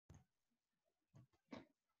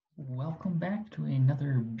Welcome back to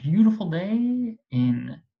another beautiful day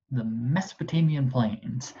in the Mesopotamian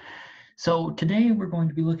plains. So today we're going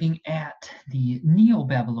to be looking at the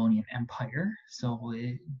Neo-Babylonian Empire. So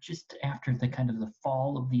just after the kind of the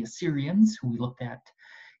fall of the Assyrians, who we looked at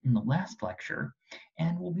in the last lecture,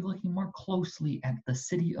 and we'll be looking more closely at the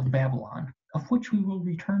city of Babylon, of which we will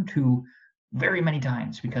return to very many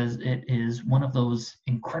times because it is one of those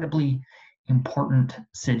incredibly important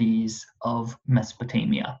cities of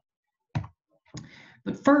Mesopotamia.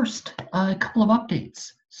 But first, a couple of updates.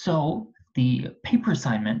 So the paper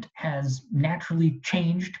assignment has naturally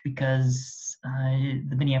changed because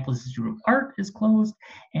the Minneapolis Institute of Art is closed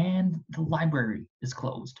and the library is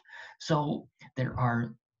closed. So there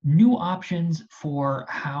are new options for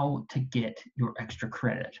how to get your extra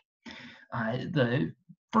credit. The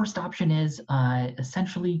first option is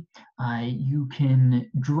essentially you can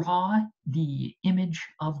draw the image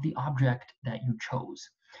of the object that you chose.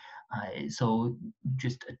 So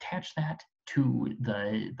just attach that to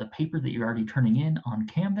the paper that you're already turning in on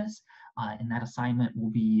Canvas, and that assignment will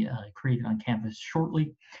be created on Canvas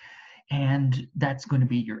shortly, and that's going to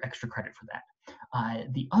be your extra credit for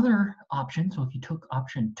that. The other option, so if you took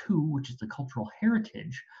option 2, which is the cultural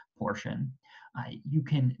heritage portion, you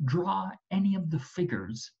can draw any of the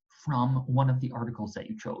figures from one of the articles that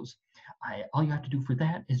you chose. All you have to do for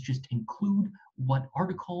that is just include what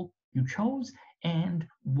article you chose and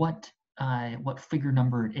what figure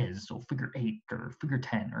number it is, so figure 8 or figure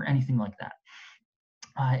 10 or anything like that.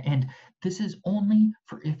 And this is only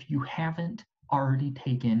for if you haven't already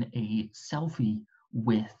taken a selfie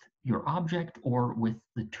with your object or with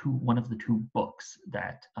one of the two books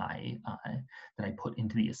that I put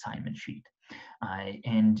into the assignment sheet.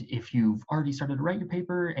 And if you've already started to write your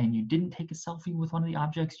paper and you didn't take a selfie with one of the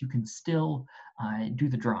objects, you can still do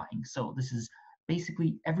the drawing. So this is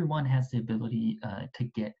basically everyone has the ability to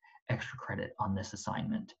get extra credit on this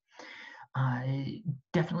assignment.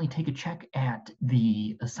 Definitely take a check at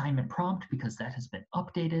the assignment prompt because that has been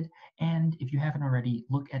updated. And if you haven't already,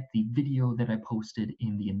 look at the video that I posted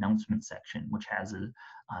in the announcement section, which has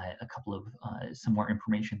a couple of some more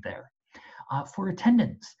information there. For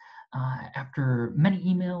attendance, after many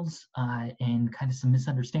emails and kind of some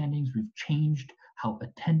misunderstandings, we've changed how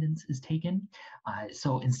attendance is taken.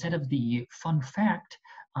 So instead of the fun fact,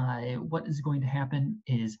 what is going to happen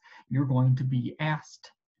is you're going to be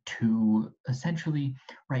asked to essentially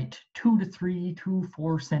write 2 to 3 to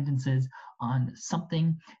 4 sentences on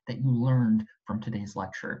something that you learned from today's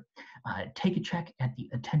lecture. Take a check at the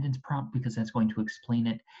attendance prompt because that's going to explain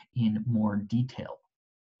it in more detail.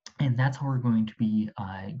 And that's how we're going to be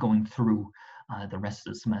going through the rest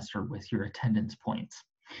of the semester with your attendance points.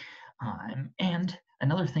 And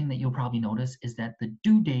another thing that you'll probably notice is that the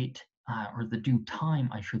due date, or the due time,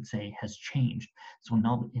 I should say, has changed. So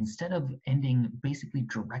now instead of ending basically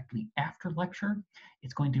directly after lecture,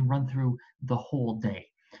 it's going to run through the whole day.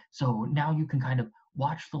 So now you can kind of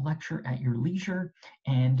watch the lecture at your leisure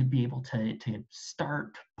and be able to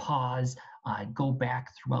start, pause, go back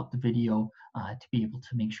throughout the video to be able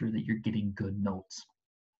to make sure that you're getting good notes.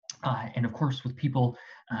 And of course, with people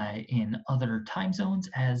in other time zones,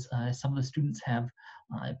 as some of the students have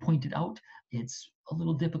pointed out, it's a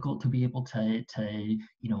little difficult to be able to,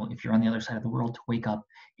 if you're on the other side of the world, to wake up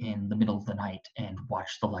in the middle of the night and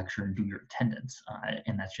watch the lecture and do your attendance.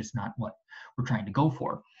 And that's just not what we're trying to go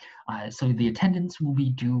for. So the attendance will be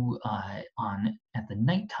due at the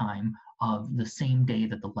nighttime of the same day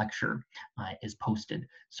that the lecture is posted.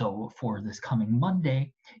 So for this coming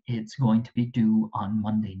Monday, it's going to be due on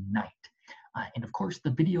Monday night. And of course,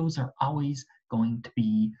 the videos are always going to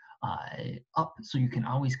be up, so you can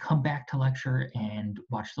always come back to lecture and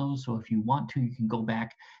watch those. So if you want to, you can go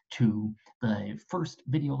back to the first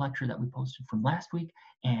video lecture that we posted from last week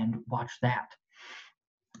and watch that.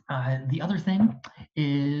 The other thing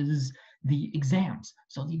is the exams.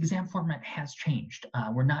 So the exam format has changed.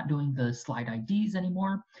 We're not doing the slide IDs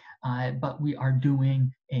anymore, but we are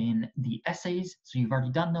doing in the essays. So you've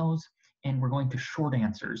already done those, and we're going to short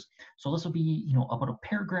answers. So this will be, about a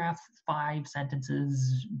paragraph, 5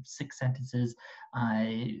 sentences, 6 sentences,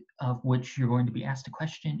 of which you're going to be asked a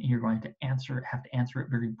question and you're going to have to answer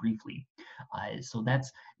it very briefly. So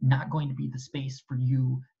that's not going to be the space for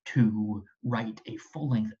you to write a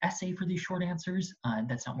full-length essay for these short answers.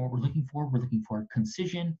 That's not what we're looking for. We're looking for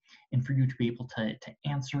concision and for you to be able to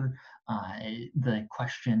answer the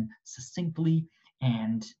question succinctly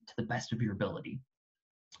and to the best of your ability.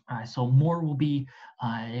 So more will be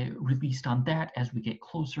released on that as we get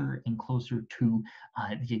closer and closer to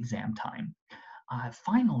the exam time.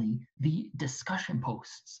 Finally, the discussion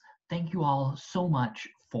posts. Thank you all so much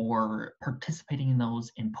for participating in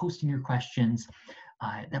those and posting your questions.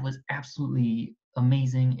 That was absolutely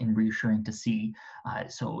amazing and reassuring to see.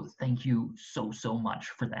 So thank you so much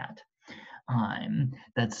for that.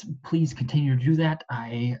 Please continue to do that.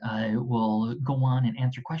 I will go on and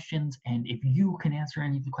answer questions, and if you can answer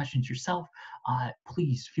any of the questions yourself,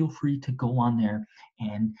 please feel free to go on there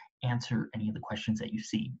and answer any of the questions that you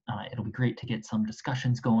see. It'll be great to get some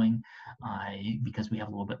discussions going because we have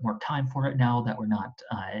a little bit more time for it now that we're not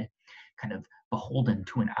kind of beholden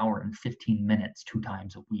to an hour and 15 minutes 2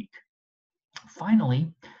 times a week.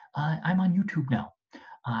 Finally, I'm on YouTube now.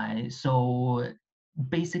 So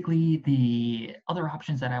basically the other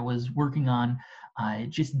options that I was working on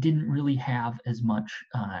just didn't really have as much,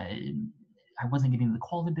 I wasn't getting the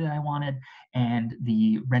quality that I wanted, and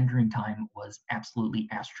the rendering time was absolutely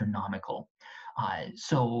astronomical.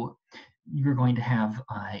 So you're going to have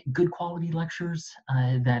good quality lectures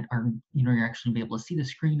that are, you're actually be able to see the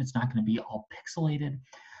screen. It's not going to be all pixelated.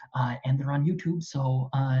 And they're on YouTube. So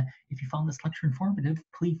if you found this lecture informative,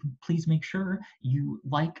 please make sure you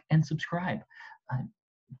like and subscribe.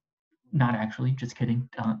 Not actually, just kidding.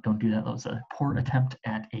 Don't do that. That was a poor attempt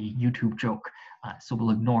at a YouTube joke. So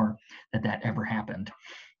we'll ignore that ever happened.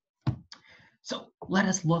 So let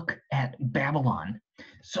us look at Babylon.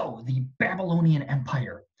 So the Babylonian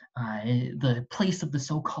Empire, the place of the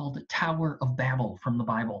so-called Tower of Babel from the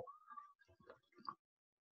Bible,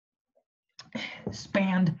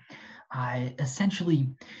 spanned essentially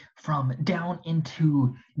from down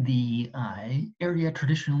into the area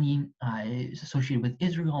traditionally associated with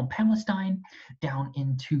Israel and Palestine, down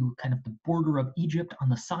into kind of the border of Egypt on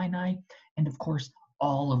the Sinai, and of course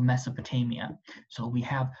all of Mesopotamia. So we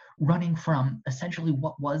have running from essentially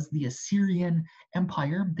what was the Assyrian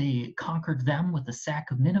Empire. They conquered them with the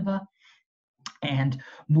sack of Nineveh and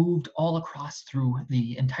moved all across through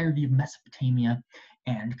the entirety of Mesopotamia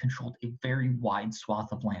and controlled a very wide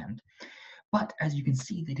swath of land. But as you can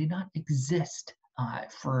see, they did not exist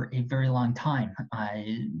for a very long time.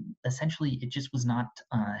 Essentially, it just was not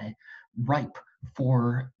ripe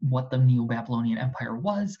for what the Neo-Babylonian Empire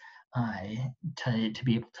was to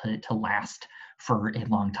be able to last for a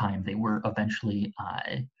long time. They were eventually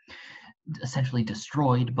essentially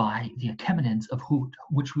destroyed by the Achaemenids,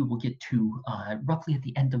 which we will get to roughly at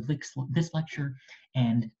the end of this lecture,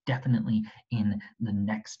 and definitely in the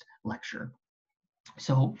next lecture.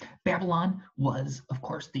 So Babylon was, of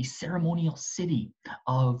course, the ceremonial city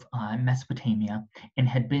of Mesopotamia and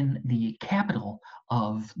had been the capital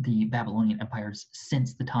of the Babylonian empires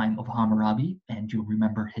since the time of Hammurabi, and you'll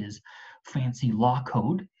remember his fancy law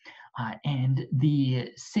code. And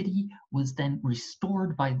the city was then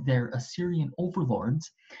restored by their Assyrian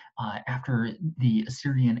overlords after the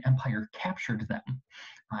Assyrian Empire captured them.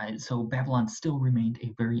 So Babylon still remained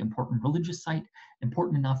a very important religious site,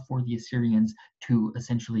 important enough for the Assyrians to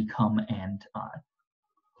essentially come and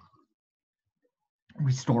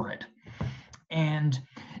restore it. And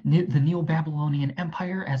the Neo-Babylonian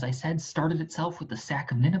Empire, as I said, started itself with the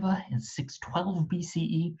sack of Nineveh in 612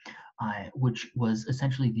 BCE, which was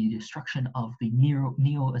essentially the destruction of the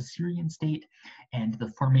Neo-Assyrian state and the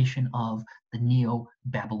formation of the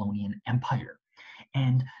Neo-Babylonian Empire.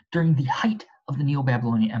 And during the height of the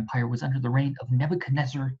Neo-Babylonian Empire was under the reign of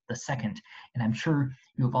Nebuchadnezzar II. And I'm sure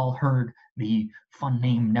you have all heard the fun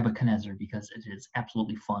name Nebuchadnezzar because it is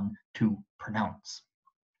absolutely fun to pronounce.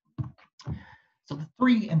 So the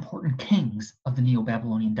three important kings of the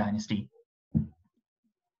Neo-Babylonian dynasty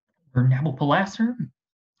were Nabopolassar,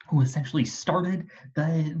 who essentially started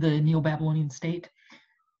the Neo-Babylonian state,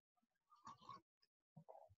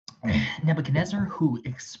 Nebuchadnezzar, who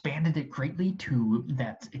expanded it greatly to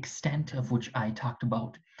that extent of which I talked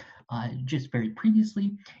about just very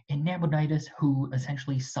previously, and Nabonidus, who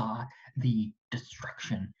essentially saw the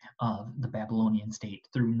destruction of the Babylonian state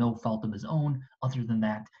through no fault of his own. Other than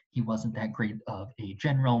that, he wasn't that great of a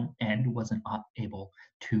general and wasn't able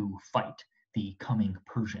to fight the coming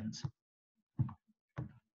Persians.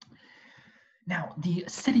 Now, the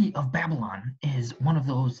city of Babylon is one of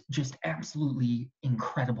those just absolutely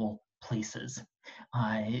incredible places.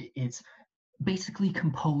 It's basically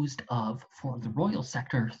composed of, for the royal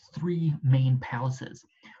sector, 3 main palaces.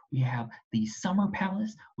 We have the Summer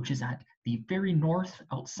Palace, which is at the very north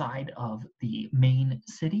outside of the main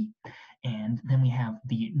city. And then we have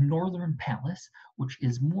the Northern Palace, which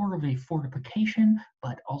is more of a fortification,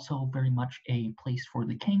 but also very much a place for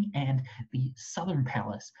the king, and the Southern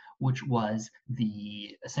Palace, which was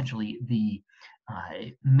essentially the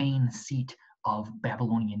main seat of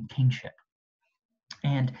Babylonian kingship.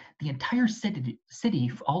 And the entire city,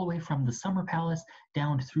 all the way from the Summer Palace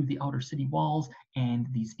down through the outer city walls and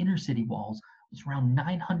these inner city walls, It's around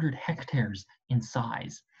 900 hectares in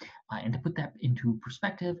size. And to put that into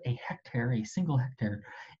perspective, a hectare, a single hectare,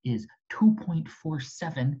 is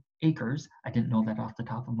 2.47 acres. I didn't know that off the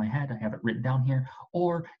top of my head. I have it written down here.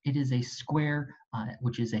 Or it is a square,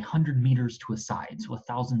 which is 100 meters to a side, so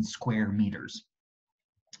 1,000 square meters.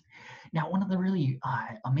 Now, one of the really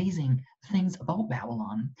amazing things about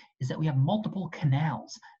Babylon is that we have multiple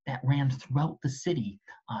canals that ran throughout the city,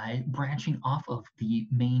 branching off of the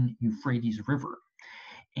main Euphrates River.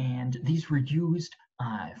 And these were used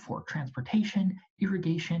for transportation,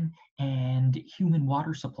 irrigation, and human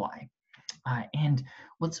water supply. And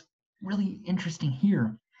what's really interesting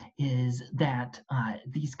here is that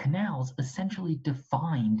these canals essentially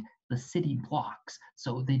defined the city blocks.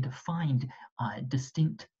 So they defined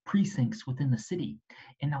distinct precincts within the city.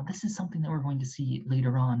 And now this is something that we're going to see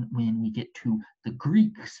later on when we get to the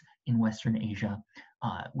Greeks in Western Asia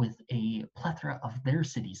with a plethora of their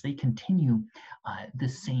cities. They continue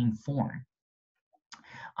this same form.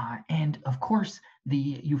 And of course,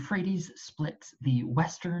 the Euphrates splits the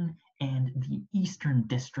western and the eastern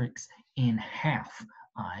districts in half.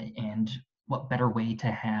 And what better way to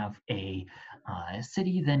have a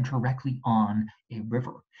city than directly on a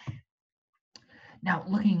river? Now,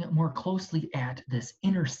 looking more closely at this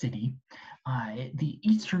inner city, the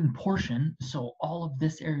eastern portion, so all of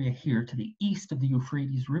this area here to the east of the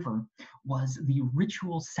Euphrates River, was the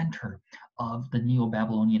ritual center of the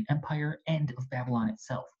Neo-Babylonian Empire and of Babylon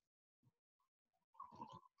itself.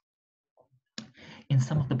 In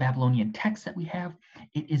some of the Babylonian texts that we have,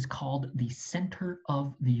 it is called the center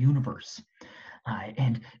of the universe.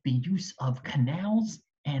 And the use of canals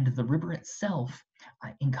and the river itself,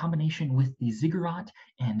 in combination with the ziggurat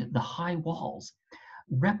and the high walls,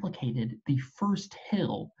 replicated the first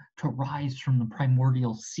hill to rise from the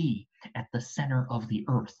primordial sea at the center of the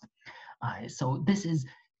earth. So this is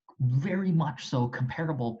very much so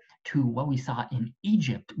comparable to what we saw in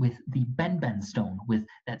Egypt with the Benben stone, with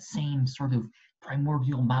that same sort of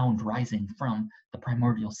primordial mound rising from the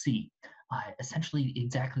primordial sea. Essentially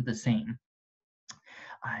exactly the same.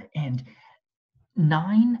 And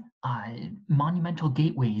 9 monumental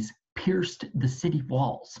gateways pierced the city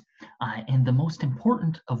walls, and the most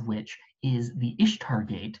important of which is the Ishtar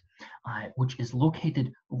Gate, which is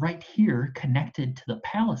located right here, connected to the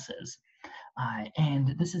palaces.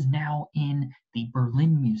 And this is now in the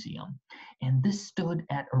Berlin Museum. And this stood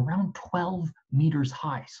at around 12 meters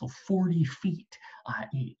high, so 40 feet,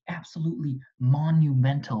 a absolutely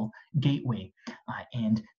monumental gateway.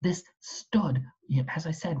 And this stood, as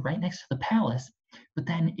I said, right next to the palace, but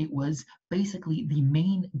then it was basically the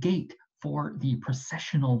main gate for the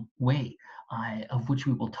processional way, of which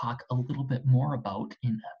we will talk a little bit more about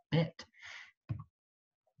in a bit.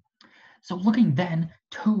 So looking then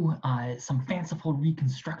to some fanciful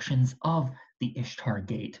reconstructions of the Ishtar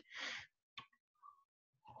Gate,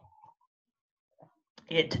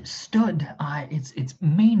 it stood, its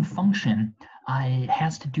main function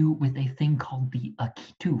has to do with a thing called the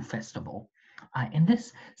Akitu Festival. And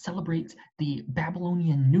this celebrates the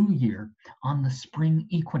Babylonian New Year on the spring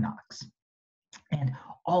equinox. And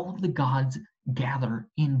all of the gods gather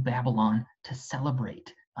in Babylon to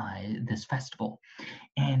celebrate this festival.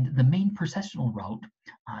 And the main processional route,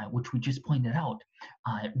 which we just pointed out,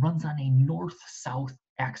 runs on a north-south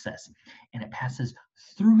axis, and it passes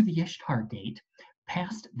through the Ishtar Gate,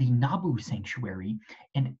 past the Nabu Sanctuary,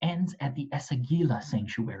 and ends at the Esagila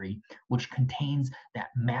Sanctuary, which contains that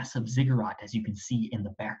massive ziggurat, as you can see in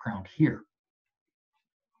the background here.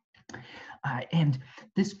 And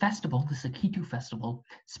this festival, this Akitu festival,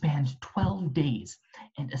 spans 12 days,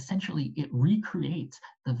 and essentially it recreates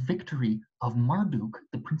the victory of Marduk,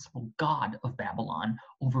 the principal god of Babylon,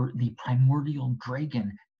 over the primordial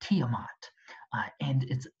dragon Tiamat. And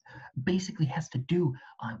it basically has to do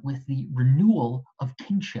with the renewal of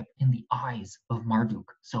kingship in the eyes of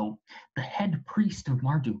Marduk. So the head priest of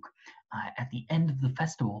Marduk, at the end of the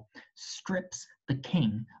festival, strips the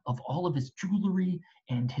king of all of his jewelry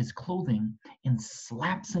and his clothing and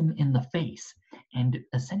slaps him in the face and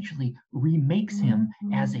essentially remakes him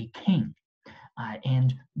as a king.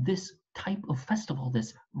 And this type of festival,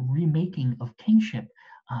 this remaking of kingship,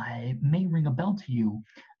 may ring a bell to you,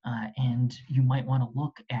 and you might want to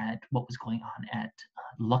look at what was going on at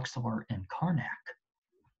Luxor and Karnak.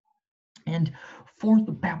 And for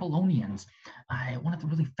the Babylonians, one of the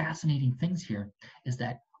really fascinating things here is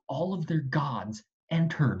that all of their gods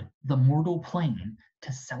entered the mortal plane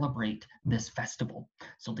to celebrate this festival.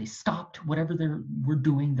 So they stopped whatever they were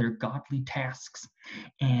doing, their godly tasks,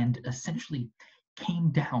 and essentially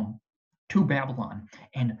came down to Babylon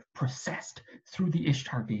and processed through the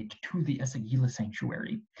Ishtar Gate to the Esagila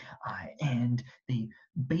sanctuary. And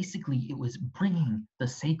basically it was bringing the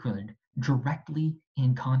sacred directly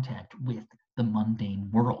in contact with the mundane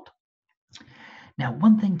world. Now,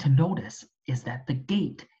 one thing to notice is that the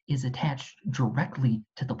gate is attached directly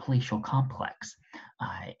to the palatial complex.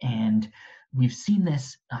 And we've seen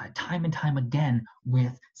this time and time again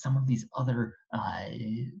with some of these other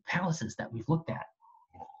palaces that we've looked at,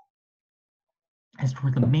 as to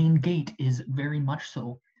where the main gate is very much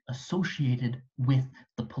so associated with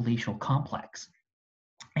the palatial complex.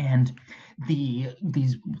 And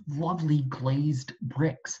these lovely glazed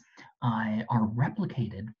bricks are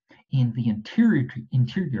replicated in the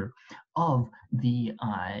interior of the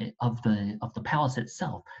palace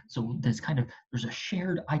itself. So there's a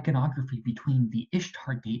shared iconography between the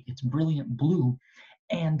Ishtar Gate, its brilliant blue,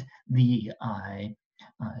 and the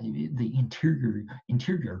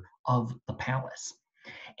interior of the palace.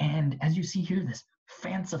 And as you see here, this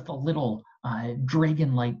fanciful little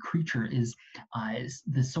dragon-like creature is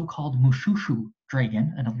the so-called Mushushu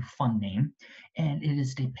dragon, another fun name, and it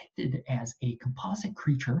is depicted as a composite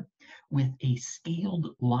creature with a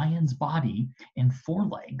scaled lion's body and 4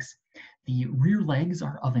 legs. The rear legs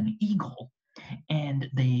are of an eagle, and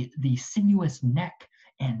the sinuous neck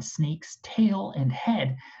and snake's tail and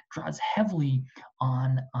head draws heavily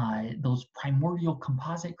on those primordial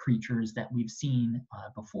composite creatures that we've seen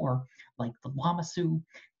before, like the Lamasu,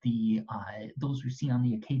 those we've seen on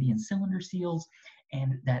the Akkadian cylinder seals,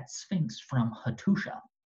 and that Sphinx from Hattusha.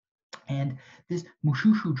 And this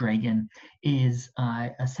Mushushu dragon is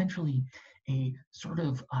essentially a sort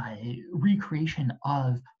of recreation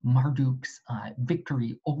of Marduk's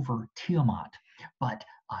victory over Tiamat, but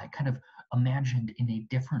kind of imagined in a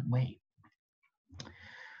different way.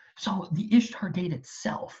 So the Ishtar Gate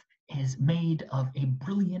itself is made of a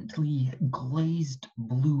brilliantly glazed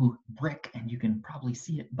blue brick, and you can probably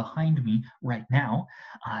see it behind me right now.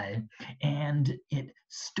 And it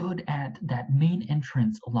stood at that main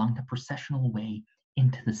entrance along the processional way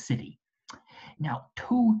into the city. Now,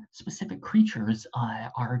 2 specific creatures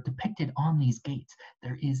are depicted on these gates.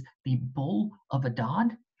 There is the bull of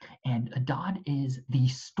Adad, and Adad is the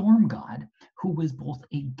storm god who was both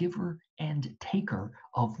a giver and taker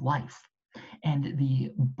of life. And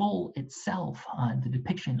the bull itself, the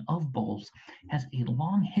depiction of bulls, has a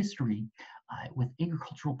long history with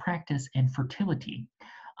agricultural practice and fertility.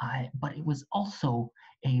 But it was also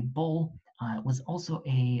a bull, was also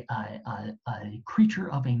a creature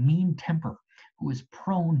of a mean temper who was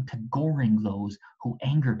prone to goring those who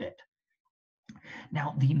angered it.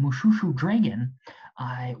 Now, the Mushushu dragon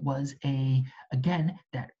was again,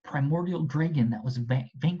 that primordial dragon that was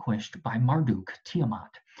vanquished by Marduk,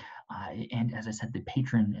 Tiamat. And as I said, the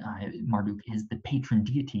patron, Marduk is the patron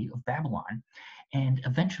deity of Babylon. And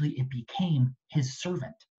eventually it became his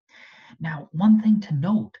servant. Now, one thing to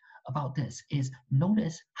note about this is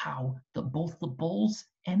notice how both the bulls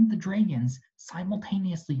and the dragons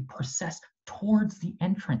simultaneously process towards the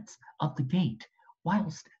entrance of the gate,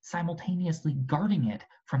 whilst simultaneously guarding it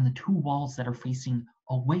from the 2 walls that are facing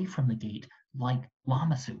away from the gate, like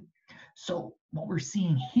Lamasu. So what we're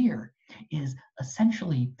seeing here is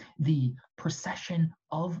essentially the procession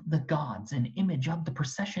of the gods, an image of the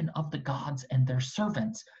procession of the gods and their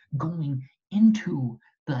servants going into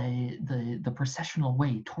the processional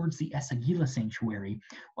way towards the Esagila sanctuary,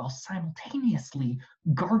 while simultaneously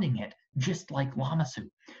guarding it, just like Lamasu.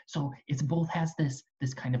 So it both has this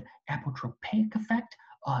kind of apotropaic effect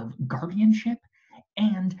of guardianship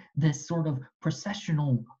and this sort of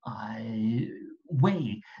processional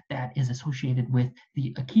way that is associated with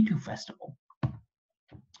the Akitu festival.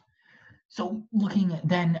 So looking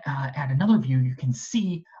then at another view, you can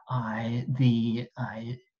see the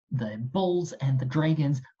bulls and the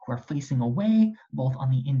dragons who are facing away, both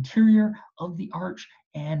on the interior of the arch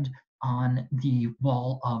and on the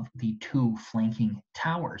wall of the 2 flanking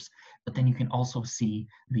towers. But then you can also see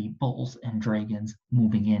the bulls and dragons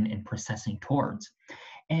moving in and processing towards.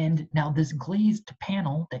 And now this glazed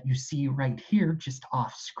panel that you see right here, just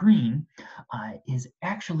off screen, is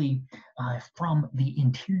actually from the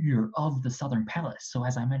interior of the Southern Palace. So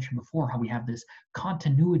as I mentioned before, how we have this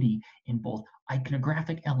continuity in both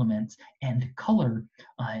iconographic elements and color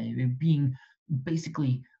being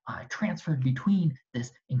basically transferred between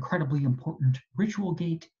this incredibly important ritual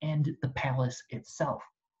gate and the palace itself.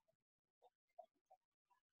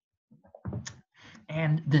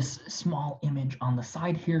 And this small image on the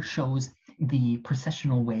side here shows the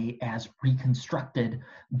processional way as reconstructed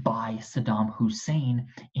by Saddam Hussein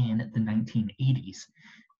in the 1980s.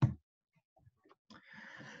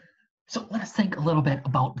 So let us think a little bit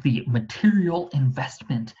about the material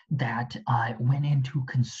investment that went into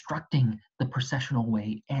constructing the processional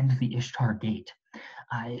way and the Ishtar Gate.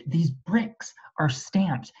 These bricks are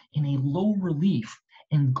stamped in a low relief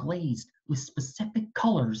and glazed with specific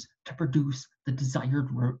colors to produce the desired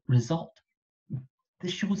result.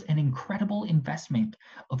 This shows an incredible investment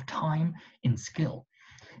of time and skill.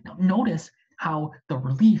 Now, notice how the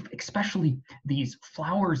relief, especially these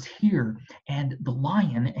flowers here and the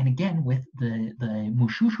lion, and again with the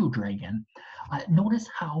Mushushu dragon, notice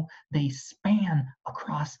how they span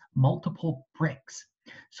across multiple bricks.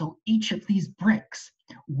 So each of these bricks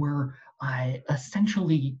were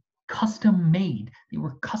essentially custom made. They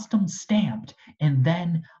were custom stamped and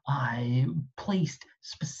then placed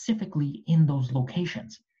specifically in those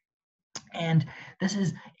locations. And this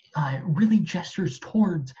is really gestures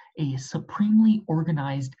towards a supremely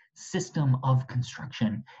organized system of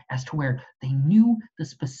construction as to where they knew the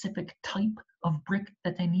specific type of brick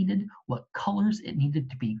that they needed, what colors it needed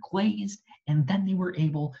to be glazed, and then they were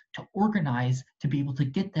able to organize to be able to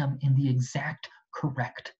get them in the exact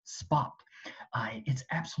correct spot. It's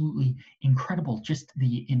absolutely incredible, just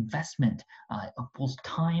the investment of both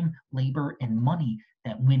time, labor, and money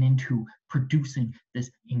that went into producing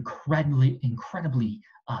this incredibly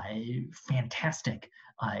fantastic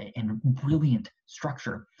and brilliant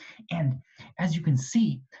structure. And as you can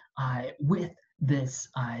see, with this,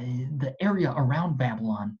 the area around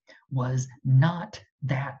Babylon was not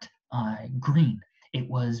that green. It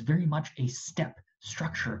was very much a steppe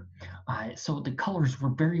structure. So the colors were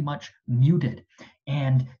very much muted.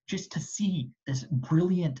 And just to see this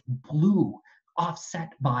brilliant blue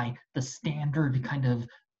offset by the standard kind of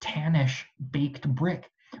tannish baked brick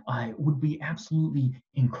would be absolutely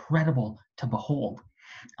incredible to behold.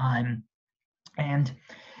 And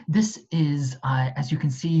this is, as you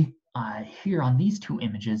can see here on these two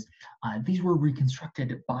images, these were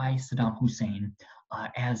reconstructed by Saddam Hussein.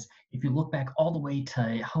 As if you look back all the way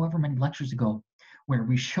to however many lectures ago, where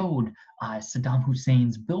we showed Saddam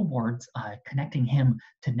Hussein's billboards connecting him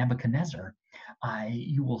to Nebuchadnezzar,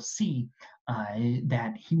 you will see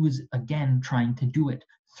that he was again trying to do it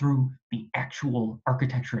through the actual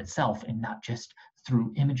architecture itself and not just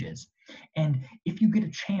through images. And if you get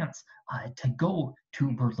a chance to go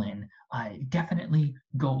to Berlin, definitely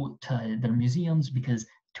go to their museums, because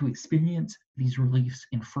to experience these reliefs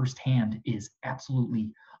in firsthand is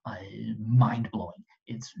absolutely mind-blowing.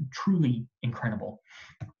 It's truly incredible.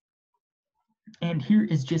 And here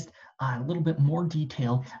is just a little bit more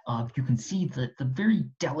detail of, you can see the very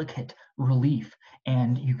delicate relief,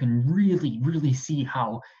 and you can really see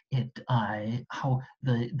how the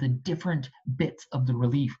different bits of the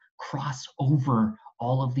relief cross over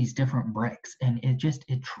all of these different bricks, and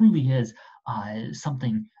it truly is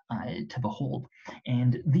something to behold.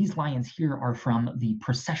 And these lions here are from the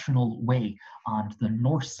processional way on the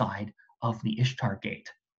north side of the Ishtar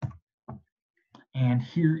Gate. And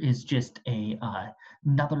here is just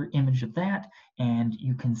another image of that, and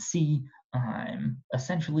you can see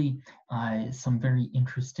essentially some very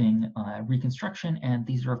interesting reconstruction, and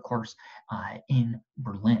these are of course in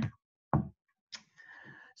Berlin.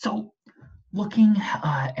 So looking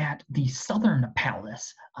at the southern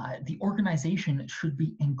palace, the organization should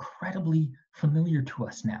be incredibly familiar to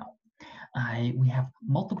us now. We have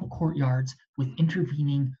multiple courtyards with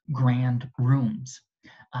intervening grand rooms.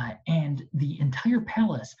 And the entire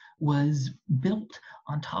palace was built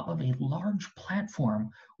on top of a large platform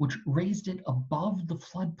which raised it above the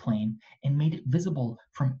floodplain and made it visible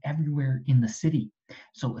from everywhere in the city.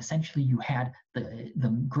 So essentially you had the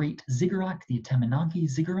great ziggurat, the Temenanki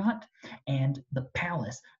ziggurat, and the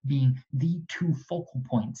palace being the two focal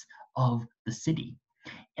points of the city.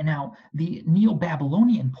 And now the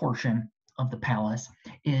Neo-Babylonian portion of the palace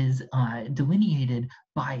is delineated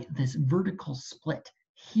by this vertical split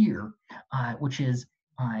here, which is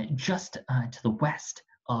just to the west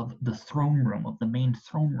of the throne room, of the main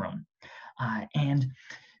throne room. And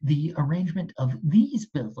the arrangement of these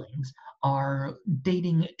buildings are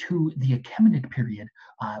dating to the Achaemenid period,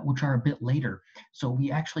 which are a bit later. So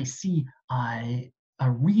we actually see a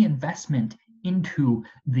reinvestment into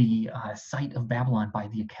the site of Babylon by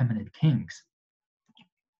the Achaemenid kings.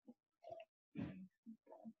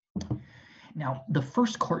 Now, the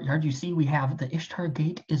first courtyard, you see we have the Ishtar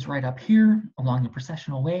Gate is right up here along the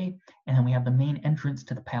processional way, and then we have the main entrance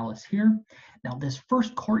to the palace here. Now, this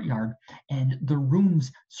first courtyard and the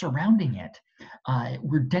rooms surrounding it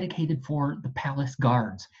were dedicated for the palace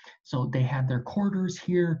guards. So they had their quarters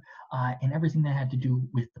here, and everything that had to do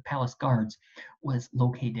with the palace guards was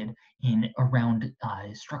located in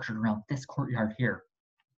structured around this courtyard here.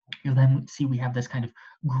 You'll then see we have this kind of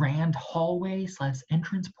grand hallway /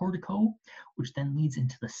 entrance portico, which then leads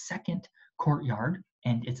into the second courtyard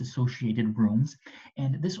and its associated rooms.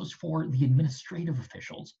 And this was for the administrative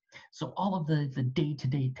officials. So all of the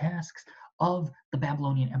day-to-day tasks of the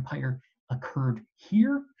Babylonian Empire occurred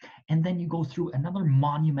here. And then you go through another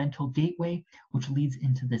monumental gateway, which leads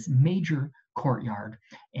into this major courtyard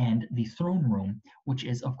and the throne room, which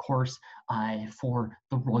is, of course, for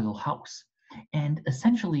the royal house. And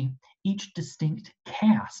essentially, each distinct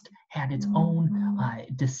caste had its own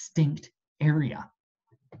distinct area.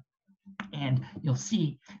 And you'll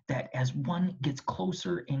see that as one gets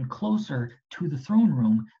closer and closer to the throne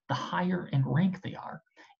room, the higher in rank they are.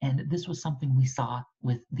 And this was something we saw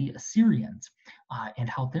with the Assyrians and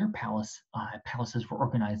how their palaces were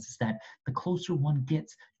organized, is that the closer one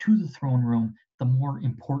gets to the throne room, the more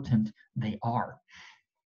important they are.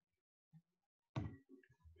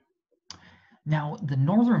 Now, the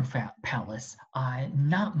northern palace,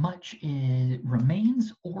 not much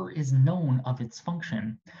remains or is known of its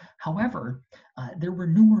function. However, there were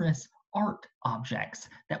numerous art objects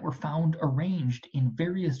that were found arranged in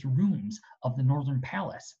various rooms of the northern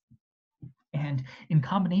palace. And in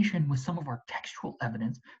combination with some of our textual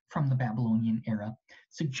evidence from the Babylonian era,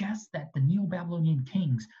 suggests that the Neo-Babylonian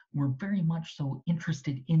kings were very much so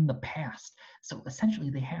interested in the past. So essentially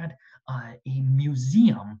they had a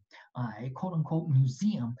museum, a quote-unquote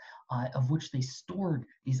museum, of which they stored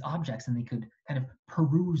these objects and they could kind of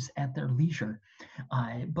peruse at their leisure.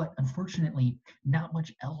 But unfortunately, not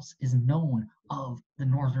much else is known of the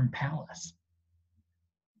Northern Palace.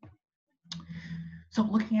 So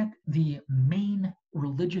looking at the main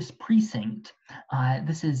religious precinct,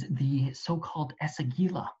 this is the so-called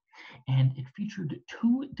Esagila, and it featured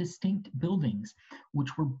two distinct buildings,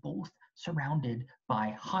 which were both surrounded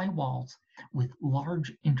by high walls with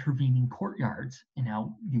large intervening courtyards. And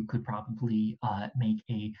now you could probably make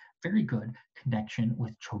a very good connection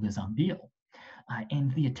with Chogazambil.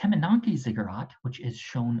 And the Atemenanke ziggurat, which is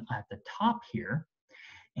shown at the top here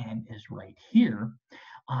and is right here,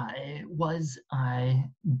 was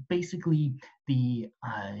basically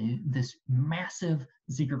this massive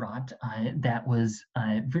ziggurat that was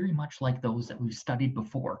very much like those that we've studied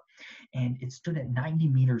before. And it stood at 90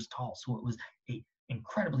 meters tall, so it was an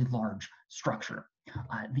incredibly large structure.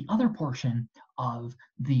 The other portion of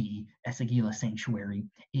the Esagila sanctuary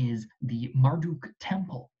is the Marduk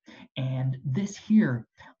temple. And this here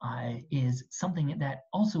is something that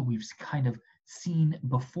also we've kind of seen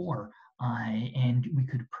before. And we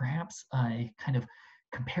could perhaps kind of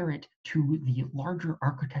compare it to the larger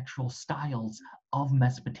architectural styles of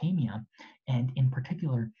Mesopotamia, and in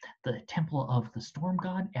particular, the Temple of the Storm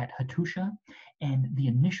God at Hattusha and the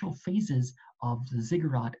initial phases of the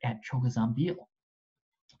ziggurat at Chogazambil.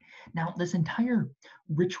 Now, this entire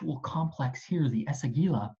ritual complex here, the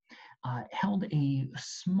Esagila, held a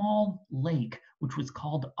small lake which was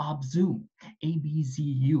called Abzu,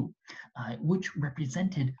 A-B-Z-U, which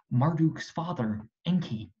represented Marduk's father,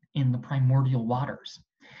 Enki, in the primordial waters.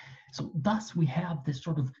 So thus we have this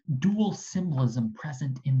sort of dual symbolism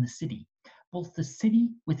present in the city. Both the city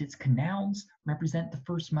with its canals represent the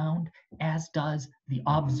first mound, as does the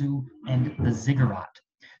Abzu and the ziggurat.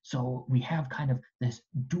 So we have kind of this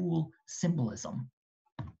dual symbolism.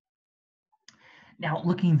 Now,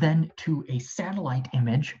 looking then to a satellite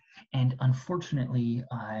image, and unfortunately,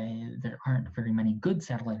 there aren't very many good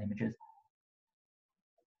satellite images,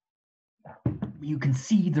 you can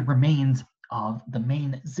see the remains of the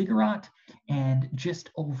main ziggurat, and just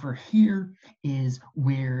over here is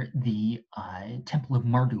where the Temple of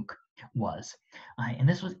Marduk was. And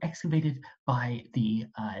this was excavated by the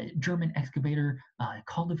German excavator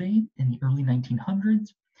Kaldevey in the early 1900s.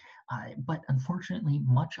 But unfortunately,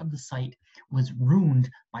 much of the site was ruined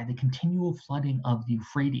by the continual flooding of the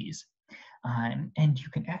Euphrates. And you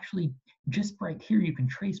can actually, just right here, you can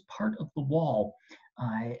trace part of the wall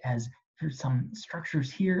as there's some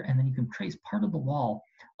structures here, and then you can trace part of the wall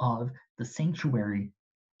of the sanctuary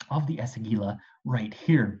of the Esagila right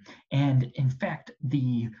here. And in fact,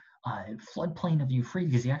 the floodplain of the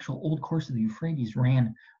Euphrates, the actual old course of the Euphrates,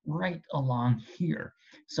 ran right along here.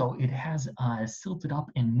 So it has silted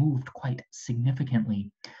up and moved quite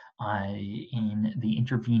significantly in the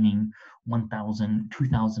intervening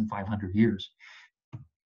 2,500 years.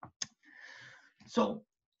 So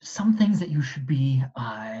some things that you should be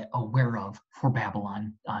aware of for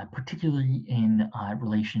Babylon, particularly in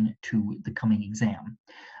relation to the coming exam.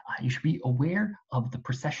 You should be aware of the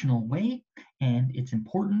processional way and its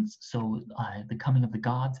importance, so the coming of the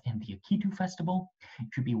gods and the Akitu festival. You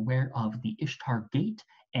should be aware of the Ishtar Gate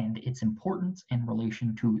and its importance in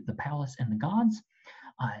relation to the palace and the gods.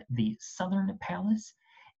 the Southern Palace,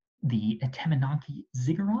 the Etemenanki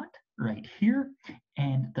Ziggurat right here,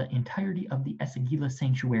 and the entirety of the Esagila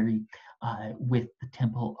Sanctuary with the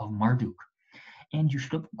Temple of Marduk. And you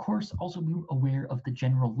should, of course, also be aware of the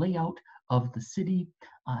general layout of the city.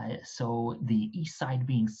 So the east side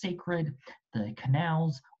being sacred, the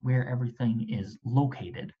canals where everything is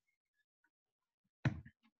located.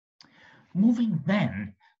 Moving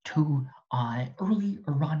then to early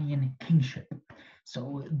Iranian kingship.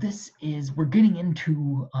 So this is, we're getting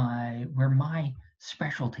into where my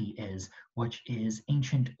specialty is, which is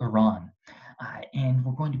ancient Iran. And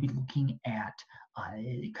we're going to be looking at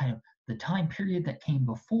kind of the time period that came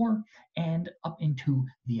before and up into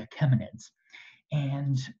the Achaemenids.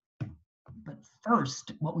 But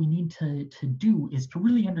first, what we need to do is to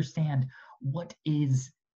really understand what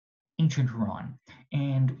is ancient Iran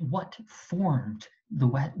and what formed the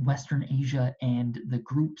Western Asia and the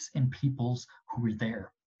groups and peoples who were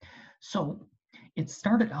there. So it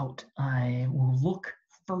started out, we'll look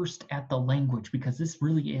first at the language because this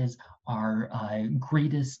really is our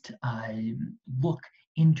greatest look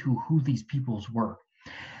into who these peoples were.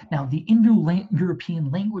 Now, the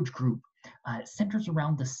Indo-European language group centers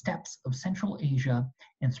around the steppes of Central Asia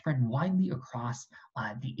and spread widely across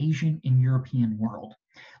the Asian and European world.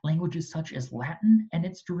 Languages such as Latin and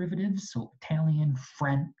its derivatives, so Italian,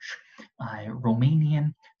 French,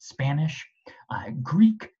 Romanian, Spanish,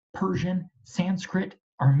 Greek, Persian, Sanskrit,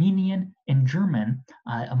 Armenian, and German,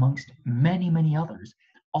 amongst many, many others,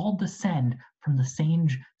 all descend from the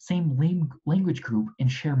same language group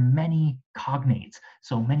and share many cognates,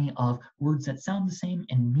 so many of words that sound the same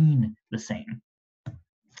and mean the same.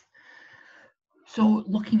 So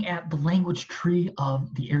looking at the language tree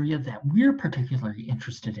of the area that we're particularly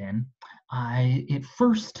interested in, it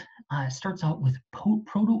first starts out with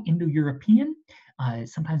Proto-Indo-European,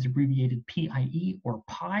 sometimes abbreviated PIE or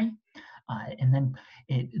PI, and then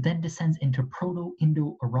it then descends into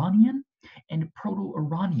Proto-Indo-Iranian and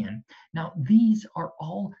Proto-Iranian. Now, these are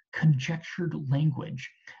all conjectured language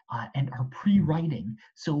and are pre-writing,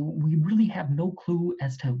 so we really have no clue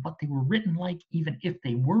as to what they were written like, even if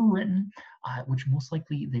they were written, which most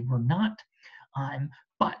likely they were not.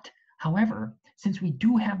 But however, since we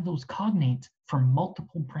do have those cognates from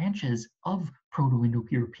multiple branches of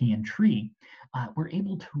Proto-Indo-European tree, we're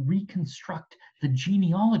able to reconstruct the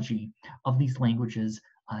genealogy of these languages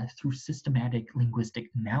through systematic linguistic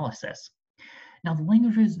analysis. Now, the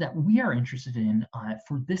languages that we are interested in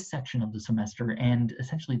for this section of the semester and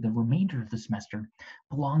essentially the remainder of the semester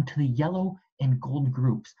belong to the yellow and gold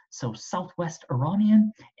groups, so Southwest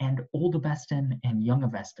Iranian and Old Avestan and Young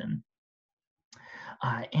Avestan.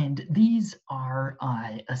 And these are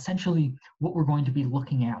essentially what we're going to be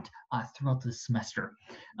looking at throughout the semester.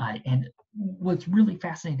 And what's really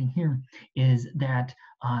fascinating here is that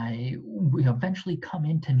we eventually come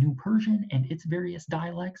into New Persian and its various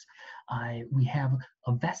dialects. We have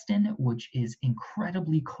Avestan, which is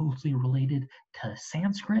incredibly closely related to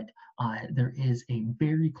Sanskrit. There is a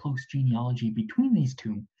very close genealogy between these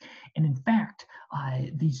two. And in fact,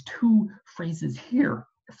 these two phrases here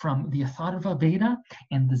from the Atharva Veda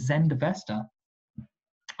and the Zend-Avesta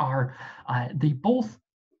are, they both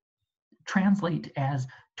translate as,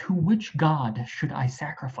 "To which god should I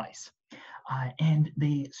sacrifice?" And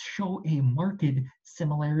they show a marked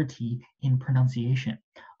similarity in pronunciation.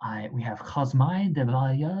 We have Chazmai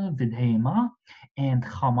Devalya Vidhema and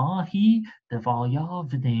Chamahi Devalya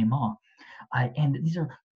Vidhema. And these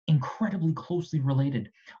are incredibly closely related.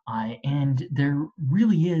 And there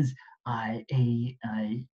really is a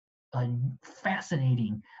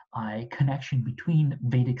fascinating connection between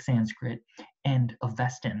Vedic Sanskrit and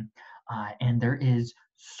Avestan. And there is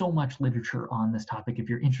so much literature on this topic. If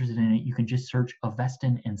you're interested in it, you can just search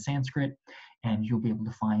Avestan and Sanskrit, and you'll be able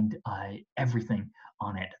to find everything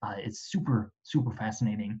on it. It's super, super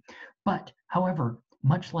fascinating. But however,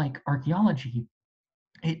 much like archaeology,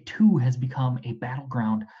 it too has become a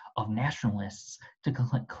battleground of nationalists to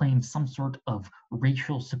claim some sort of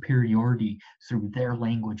racial superiority through their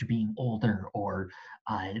language being older or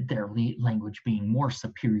their language being more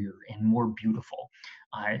superior and more beautiful.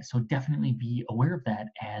 So definitely be aware of that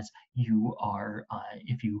as you are,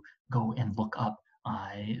 if you go and look up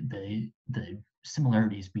the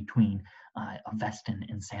similarities between Avestan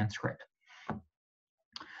and Sanskrit.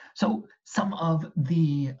 So some of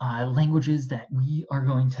the languages that we are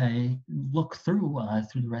going to look through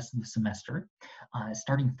the rest of the semester,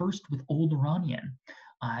 starting first with Old Iranian.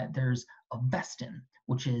 there's Avestan,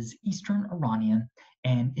 which is Eastern Iranian,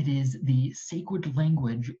 and it is the sacred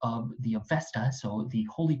language of the Avesta, so the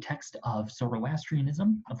holy text of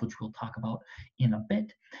Zoroastrianism, of which we'll talk about in a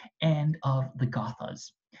bit, and of the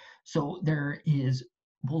Gathas. So there is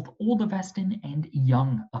both Old Avestan and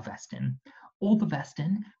Young Avestan. Old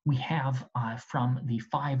Avestan we have from the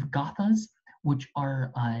 5 Gathas, which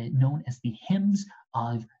are known as the hymns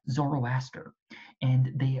of Zoroaster.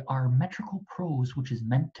 And they are metrical prose, which is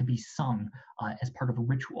meant to be sung as part of a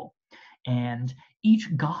ritual. And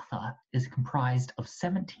each Gatha is comprised of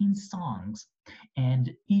 17 songs,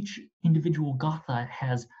 and each individual Gatha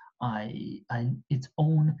has its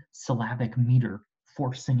own syllabic meter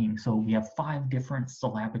for singing. So we have 5 different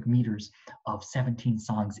syllabic meters of 17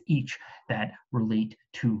 songs each that relate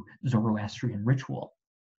to Zoroastrian ritual.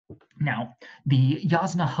 Now, the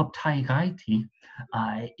Yasna Haptai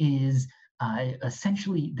is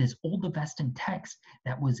essentially this Old Avestan text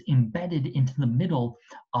that was embedded into the middle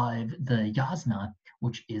of the Yasna,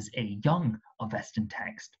 which is a Young Avestan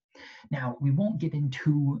text. Now, we won't get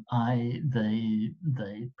into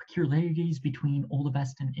the peculiarities between Old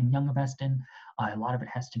Avestan and Young Avestan. A lot of it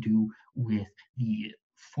has to do with the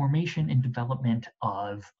formation and development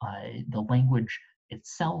of the language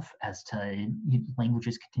itself, as to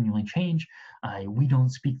languages continually change. We don't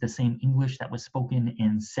speak the same English that was spoken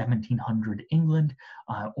in 1700 England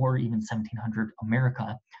or even 1700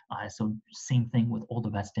 America. So same thing with Old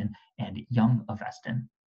Avestan and Young Avestan.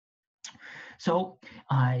 So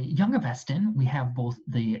Young Avestan, we have both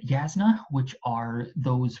the Yasna, which are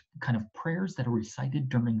those kind of prayers that are recited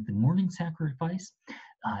during the morning sacrifice,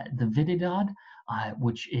 the Vididad,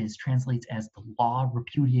 which translates as the law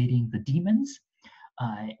repudiating the demons,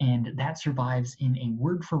 and that survives in a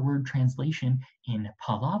word-for-word translation in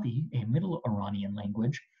Pahlavi, a Middle Iranian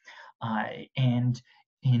language, and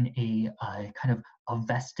in a kind of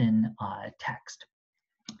Avestan text.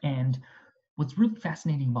 And what's really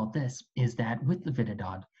fascinating about this is that with the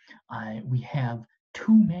Vididad, we have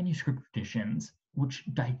 2 manuscript editions which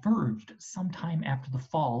diverged sometime after the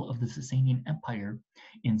fall of the Sasanian Empire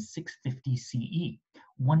in 650 CE,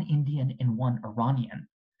 one Indian and one Iranian.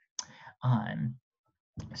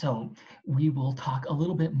 So we will talk a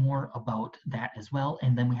little bit more about that as well.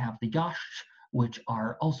 And then we have the Yash, which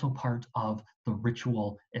are also part of the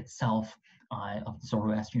ritual itself, of the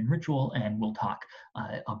Zoroastrian ritual, and we'll talk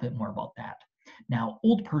a bit more about that. Now,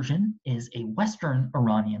 Old Persian is a Western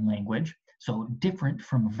Iranian language, so different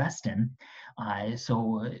from Avestan.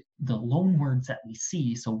 So the loan words that we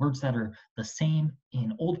see, so words that are the same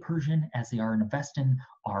in Old Persian as they are in Avestan,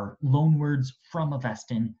 are loan words from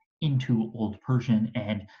Avestan into Old Persian,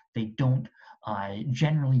 and they don't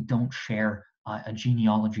generally don't share a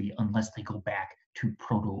genealogy unless they go back to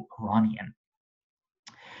Proto-Iranian.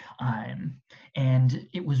 And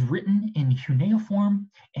it was written in cuneiform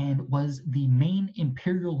and was the main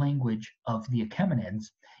imperial language of the Achaemenids,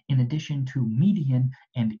 in addition to Median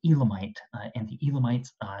and Elamite, and the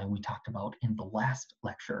Elamites we talked about in the last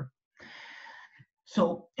lecture.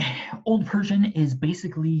 So Old Persian is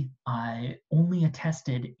basically only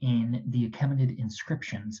attested in the Achaemenid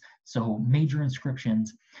inscriptions, so major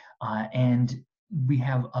inscriptions, and we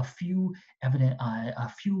have a few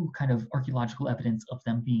kind of archaeological evidence of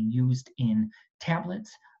them being used in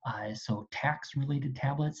tablets, so tax-related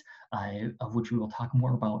tablets, of which we will talk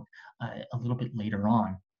more about a little bit later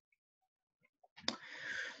on.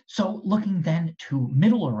 So looking then to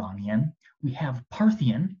Middle Iranian, we have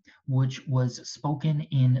Parthian, which was spoken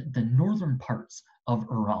in the northern parts of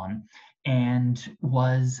Iran and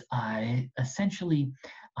was essentially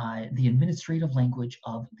the administrative language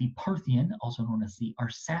of the Parthian, also known as the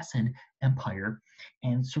Arsacid Empire,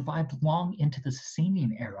 and survived long into the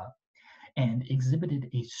Sasanian era and exhibited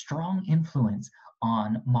a strong influence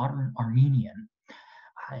on modern Armenian.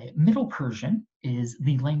 Middle Persian is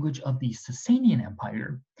the language of the Sasanian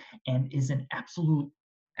Empire and is an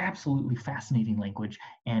absolutely fascinating language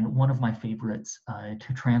and one of my favorites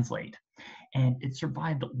to translate. And it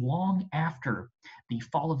survived long after the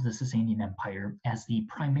fall of the Sasanian Empire as the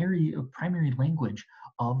primary language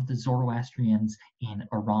of the Zoroastrians in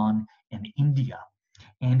Iran and India.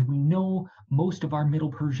 And we know most of our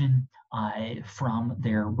Middle Persian from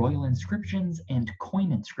their royal inscriptions and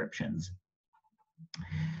coin inscriptions.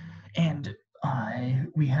 And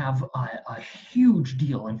we have a huge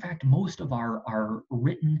deal. In fact, most of our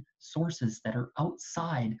written sources that are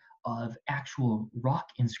outside of actual rock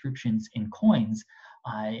inscriptions and coins,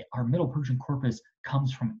 our Middle Persian corpus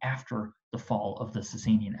comes from after the fall of the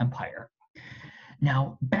Sasanian Empire.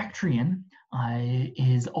 Now, Bactrian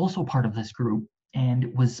is also part of this group,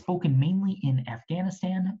 and was spoken mainly in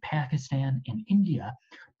Afghanistan, Pakistan, and India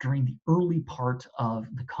during the early part of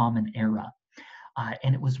the Common Era.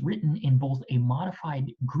 And it was written in both a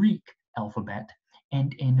modified Greek alphabet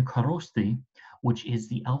and in Kharosthi, which is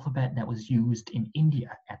the alphabet that was used in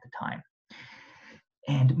India at the time.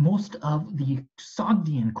 And most of the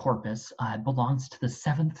Sogdian corpus belongs to the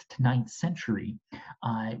 7th to 9th century,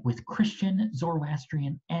 with Christian,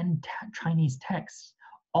 Zoroastrian, and Chinese texts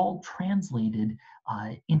all translated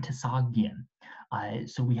into Sogdian.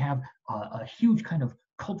 So we have a huge kind of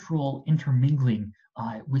cultural intermingling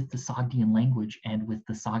with the Sogdian language and with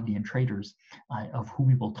the Sogdian traders, of who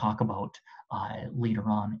we will talk about later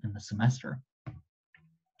on in the semester.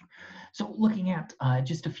 So looking at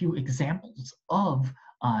just a few examples of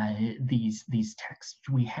these texts,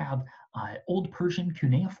 we have Old Persian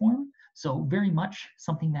cuneiform, so very much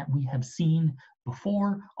something that we have seen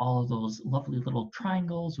before, all of those lovely little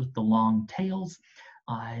triangles with the long tails.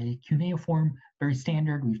 Cuneiform, very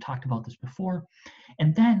standard, we've talked about this before.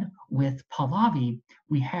 And then with Pahlavi,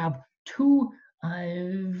 we have two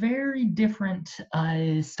very different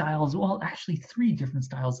styles, well, actually 3 different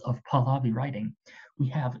styles of Pahlavi writing. We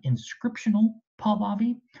have inscriptional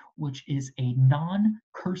Pahlavi, which is a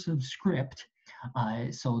non-cursive script,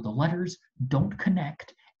 so the letters don't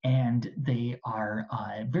connect, and they are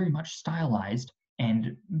very much stylized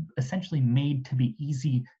and essentially made to be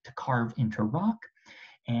easy to carve into rock.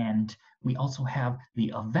 And we also have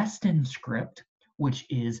the Avestan script, which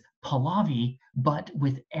is Pahlavi, but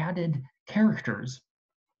with added characters.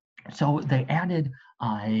 So they added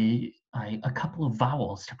a couple of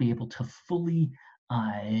vowels to be able to fully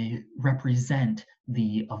represent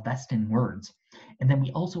the Avestan words. And then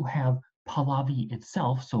we also have Pahlavi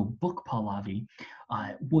itself, so book Pahlavi,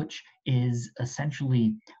 which is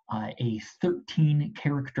essentially a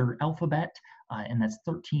 13-character alphabet, and that's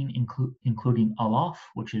 13 including Alaf,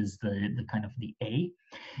 which is the kind of the A,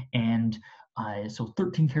 and so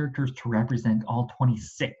 13 characters to represent all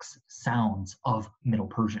 26 sounds of Middle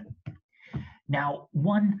Persian. Now,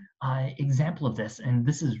 one example of this, and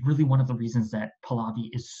this is really one of the reasons that Pahlavi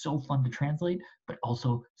is so fun to translate, but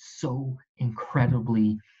also so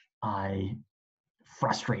incredibly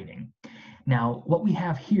frustrating. Now, what we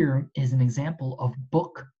have here is an example of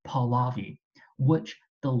book Pahlavi, which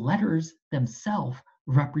the letters themselves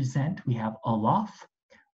represent. We have Alaf,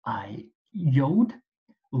 Yod,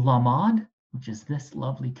 Lamad, which is this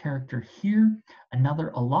lovely character here,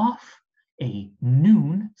 another Alaf, a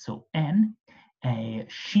Noon, so N, a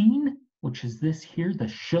Sheen, which is this here, the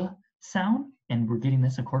sh sound, and we're getting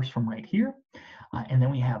this, of course, from right here. And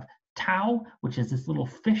then we have Tau, which is this little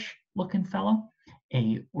fish-looking fellow,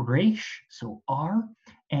 a Resh, so R,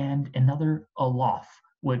 and another Alaf,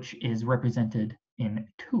 which is represented in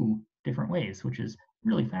 2 different ways, which is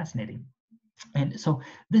really fascinating. And so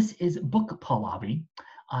this is book Pahlavi,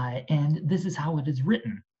 and this is how it is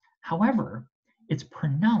written. However, it's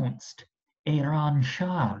pronounced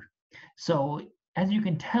Iranshar. So as you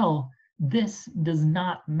can tell, this does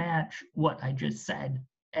not match what I just said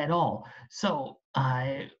at all. So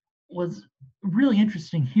what's really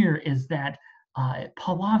interesting here is that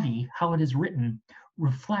Pahlavi, how it is written,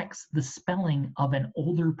 reflects the spelling of an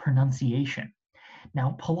older pronunciation.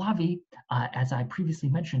 Now, Pahlavi, as I previously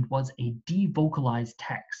mentioned, was a devocalized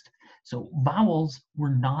text. So vowels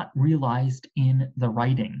were not realized in the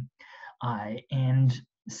writing. And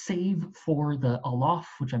save for the Alaf,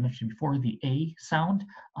 which I mentioned before, the A sound,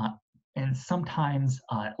 and sometimes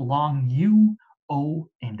long U, O,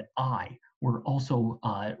 and I were also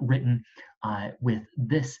written with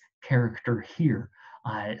this character here.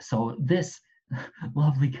 So this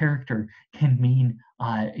lovely character can mean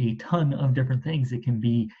a ton of different things. It can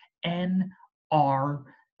be N, R,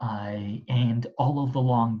 and all of the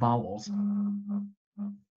long vowels.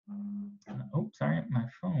 Oh, sorry, my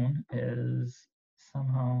phone is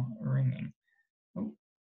somehow ringing. Oh,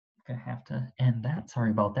 gonna have to end that.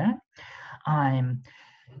 Sorry about that.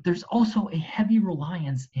 There's also a heavy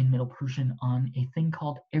reliance in Middle Persian on a thing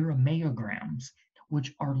called Aramaeograms,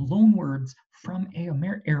 which are loanwords from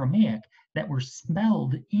Aramaic that were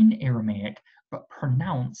spelled in Aramaic but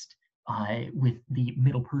pronounced with the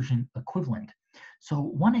Middle Persian equivalent. So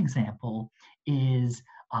one example is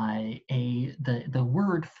the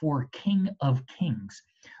word for King of Kings,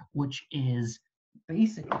 which is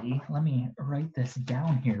basically, let me write this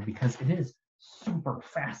down here because it is super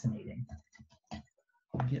fascinating.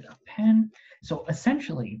 I'll get a pen. So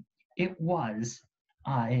essentially, it was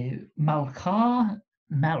Malka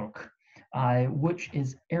Malk, which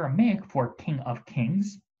is Aramaic for King of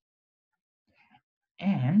Kings.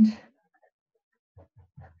 And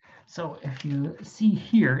so if you see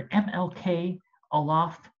here, MLK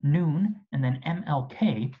Alaf, noon, and then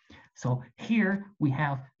MLK. So here we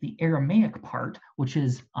have the Aramaic part, which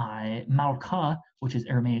is Malka, which is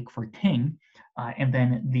Aramaic for king, and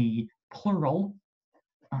then the plural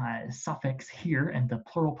suffix here and the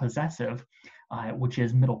plural possessive, which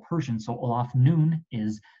is Middle Persian. So Olaf Nun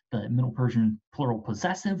is the Middle Persian plural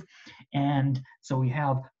possessive. And so we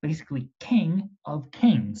have basically king of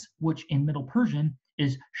kings, which in Middle Persian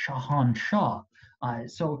is Shahan Shah.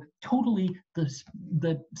 So totally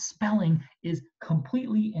the spelling is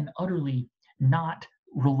completely and utterly not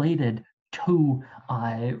related to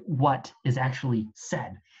what is actually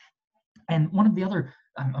said. And one of the other,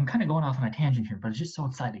 I'm kind of going off on a tangent here, but it's just so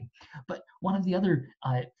exciting. But one of the other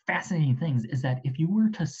fascinating things is that if you were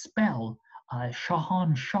to spell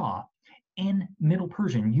Shahan Shah in Middle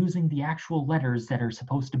Persian using the actual letters that are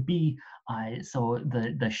supposed to be, so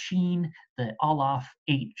the Sheen, the Alaf,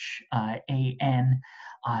 H, A, N,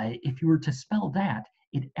 if you were to spell that,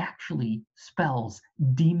 it actually spells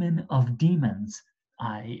demon of demons.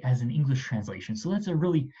 As an English translation. So that's a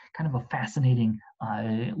really kind of a fascinating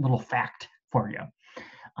little fact for you.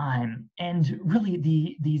 And really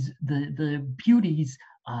the beauties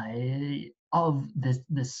of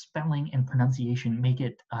this spelling and pronunciation make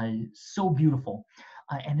it so beautiful.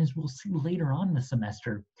 And as we'll see later on in the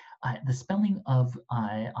semester, the spelling of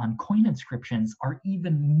on coin inscriptions are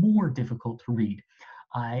even more difficult to read.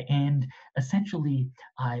 And essentially,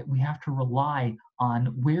 we have to rely on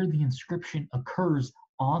where the inscription occurs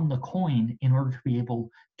on the coin in order to be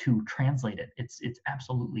able to translate it. It's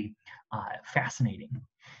absolutely fascinating.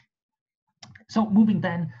 So moving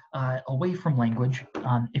then away from language,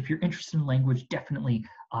 if you're interested in language, definitely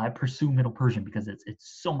pursue Middle Persian because it's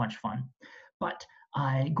so much fun. But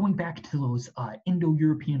going back to those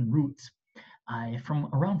Indo-European roots, from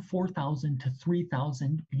around 4000 to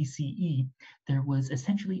 3000 BCE, there was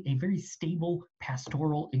essentially a very stable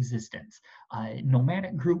pastoral existence.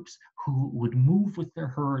 Nomadic groups who would move with their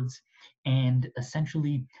herds and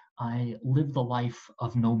essentially live the life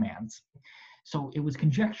of nomads. So it was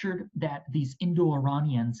conjectured that these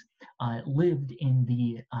Indo-Iranians lived in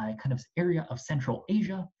the kind of area of Central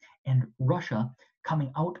Asia and Russia,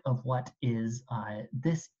 coming out of what is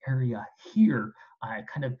this area here,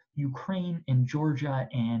 kind of Ukraine and Georgia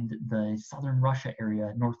and the southern Russia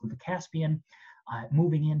area north of the Caspian,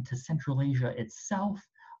 moving into Central Asia itself.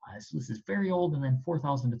 So this is very old, and then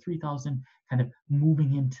 4000 to 3000, kind of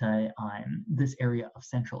moving into this area of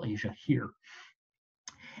Central Asia here.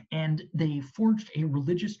 And they forged a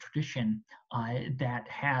religious tradition that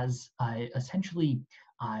has essentially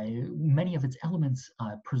many of its elements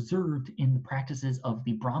preserved in the practices of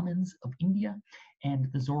the Brahmins of India and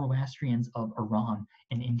the Zoroastrians of Iran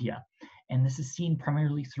and India. And this is seen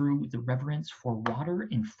primarily through the reverence for water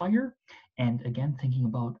and fire. And again, thinking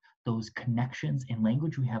about those connections in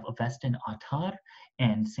language, we have Avestan Atar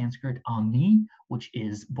and Sanskrit Agni, which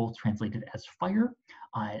is both translated as fire.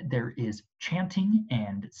 There is chanting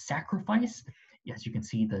and sacrifice. As you can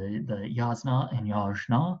see, the yasna and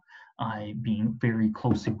yajna being very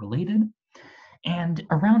closely related. And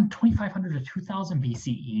around 2500 to 2000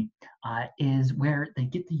 BCE is where they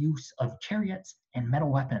get the use of chariots and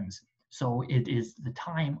metal weapons. So it is the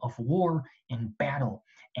time of war and battle,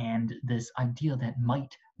 and this idea that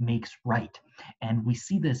might makes right. And we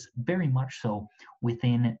see this very much so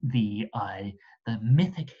within the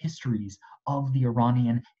mythic histories of the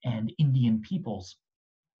Iranian and Indian peoples,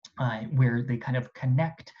 where they kind of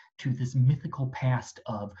connect to this mythical past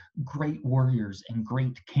of great warriors and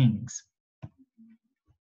great kings.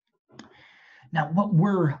 Now, what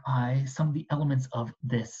were some of the elements of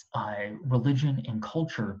this religion and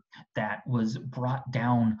culture that was brought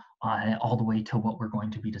down all the way to what we're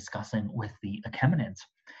going to be discussing with the Achaemenids?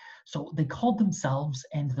 So they called themselves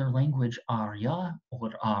and their language Arya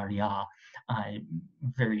or Arya,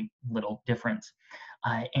 very little difference.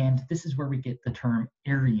 And this is where we get the term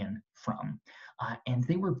Aryan from. And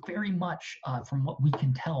they were very much, from what we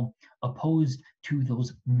can tell, opposed to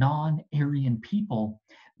those non-Aryan people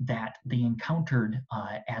that they encountered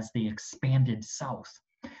as they expanded south.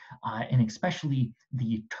 And especially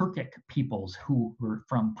the Turkic peoples who were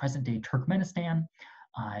from present-day Turkmenistan,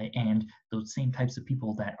 and those same types of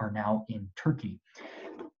people that are now in Turkey.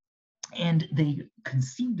 And they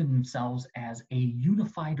conceived of themselves as a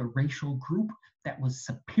unified racial group that was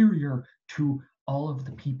superior to all of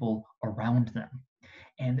the people around them.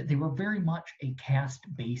 And they were very much a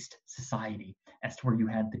caste-based society, as to where you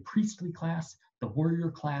had the priestly class, the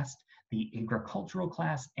warrior class, the agricultural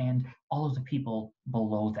class, and all of the people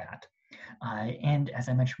below that. And as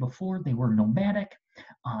I mentioned before, they were nomadic.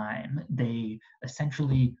 They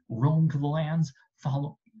essentially roamed the lands,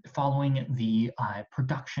 following the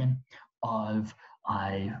production of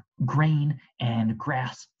grain and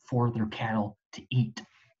grass for their cattle to eat.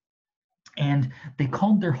 And they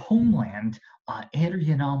called their homeland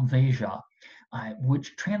Iranian Veja,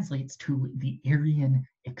 which translates to the Aryan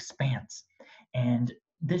expanse. And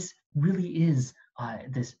this really is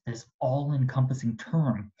this all-encompassing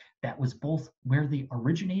term that was both where they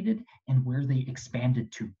originated and where they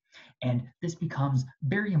expanded to. And this becomes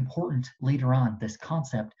very important later on, this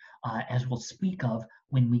concept, as we'll speak of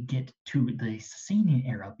when we get to the Sasanian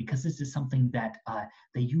era, because this is something that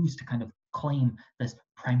they use to kind of claim this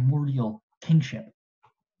primordial kingship.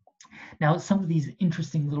 Now, some of these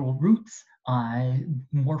interesting little roots,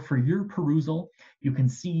 more for your perusal, you can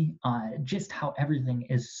see just how everything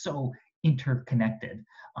is so interconnected.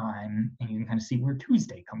 And you can kind of see where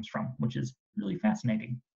Tuesday comes from, which is really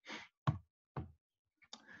fascinating.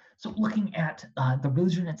 So looking at the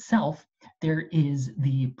religion itself, there is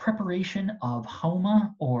the preparation of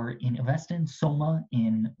Homa, or in Avestan, Soma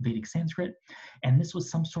in Vedic Sanskrit. And this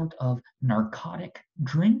was some sort of narcotic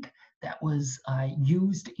drink that was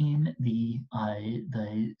used in the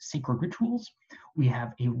sacred rituals. We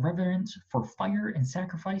have a reverence for fire and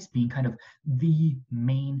sacrifice being kind of the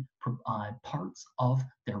main parts of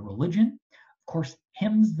their religion. Of course,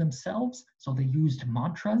 hymns themselves, so they used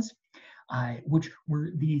mantras, which were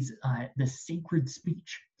these the sacred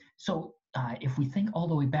speech. So if we think all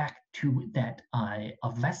the way back to that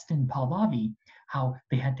Avestan Pahlavi, how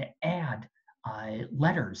they had to add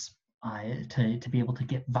letters to be able to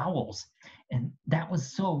get vowels, and that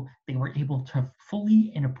was so they were able to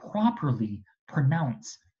fully and properly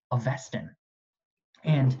pronounce Avestan.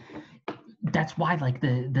 And that's why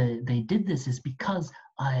they did this, is because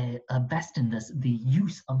Avestan, the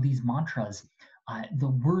use of these mantras, the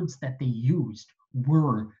words that they used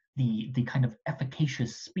were the kind of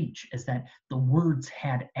efficacious speech, is that the words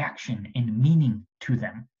had action and meaning to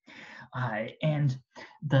them. And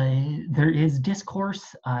there is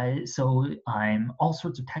discourse, so all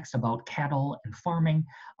sorts of text about cattle and farming,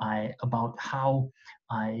 about how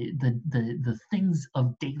the things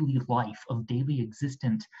of daily life, of daily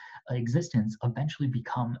existence, eventually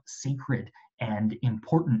become sacred and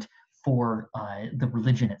important for the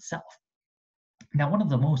religion itself. Now, one of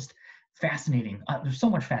the most fascinating, there's so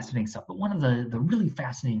much fascinating stuff, but one of the really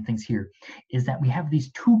fascinating things here is that we have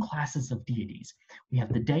these two classes of deities. We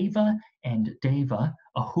have the Deva and Deva,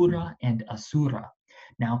 Ahura and Asura.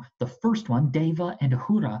 Now, the first one, Deva and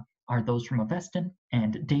Ahura, are those from Avestan,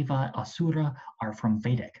 and Deva, Asura are from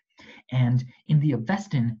Vedic. And in the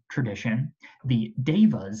Avestan tradition, the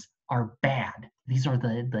Devas are bad. These are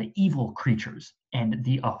the evil creatures, and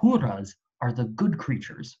the Ahuras are the good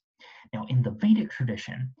creatures. Now, in the Vedic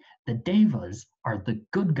tradition, the Devas are the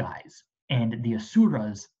good guys, and the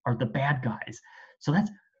Asuras are the bad guys. So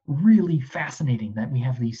that's really fascinating that we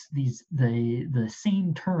have the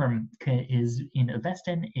same term is in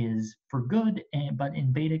Avestan is for good, but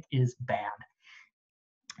in Vedic is bad.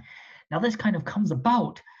 Now, this kind of comes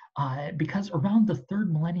about because around the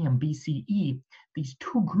 3rd millennium BCE, these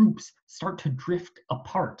two groups start to drift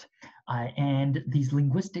apart. And these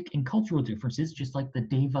linguistic and cultural differences, just like the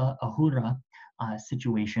Deva-Ahura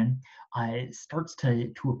situation, starts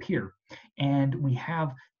to appear. And we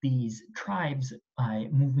have these tribes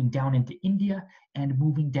moving down into India and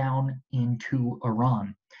moving down into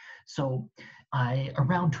Iran. So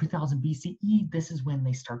around 2000 BCE, this is when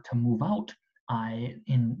they start to move out.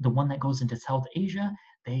 In the one that goes into South Asia,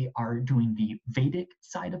 they are doing the Vedic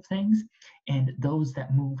side of things, and those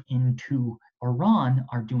that move into Iran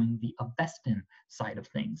are doing the Avestan side of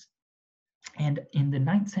things. And in the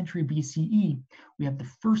 9th century BCE, we have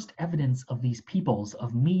the first evidence of these peoples,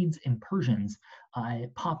 of Medes and Persians,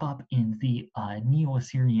 pop up in the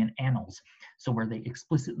Neo-Assyrian annals, so where they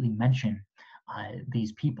explicitly mention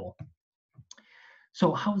these people.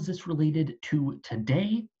 So how is this related to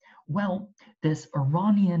today? Well, this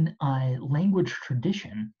Iranian language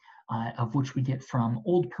tradition, of which we get from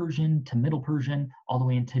Old Persian to Middle Persian, all the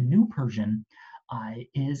way into New Persian,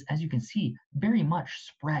 is, as you can see, very much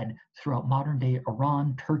spread throughout modern-day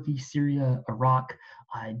Iran, Turkey, Syria, Iraq,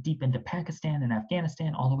 deep into Pakistan and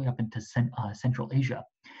Afghanistan, all the way up into Central Asia.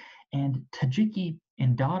 And Tajiki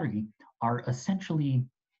and Dari are essentially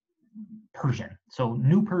Persian. So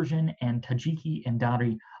New Persian and Tajiki and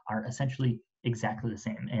Dari are essentially exactly the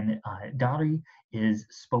same. And Dari is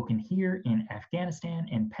spoken here in Afghanistan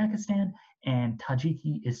and Pakistan, and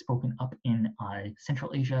Tajiki is spoken up in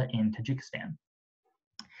Central Asia and Tajikistan.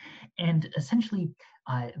 And essentially,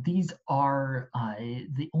 these are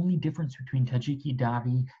the only difference between Tajiki,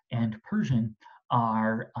 Dari, and Persian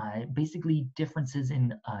are basically differences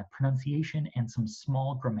in pronunciation and some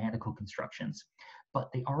small grammatical constructions,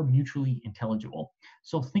 but they are mutually intelligible.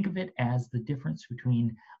 So think of it as the difference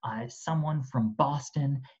between someone from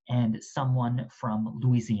Boston and someone from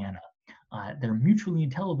Louisiana. They're mutually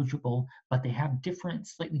intelligible, but they have different,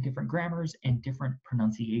 slightly different grammars and different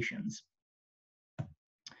pronunciations.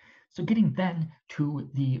 So getting then to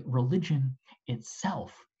the religion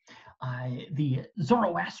itself, the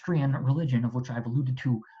Zoroastrian religion, of which I've alluded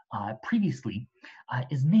to previously,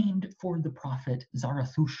 is named for the prophet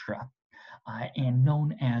Zarathustra and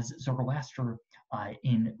known as Zoroaster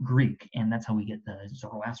in Greek, and that's how we get the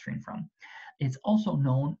Zoroastrian from. It's also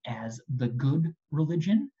known as the good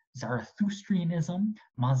religion, Zarathustrianism,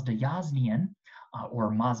 Mazdayaznian,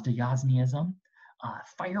 or Mazdayazniism,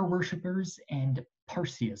 fire worshippers, and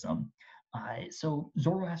Parsiism. So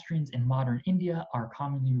Zoroastrians in modern India are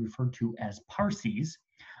commonly referred to as Parsis,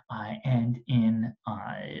 and in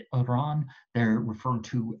Iran, they're referred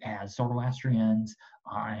to as Zoroastrians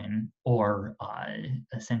or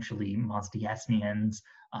essentially Mazdaisnians,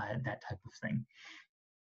 that type of thing.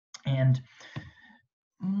 And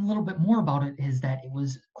a little bit more about it is that it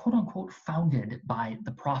was quote unquote founded by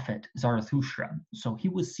the prophet Zarathustra. So he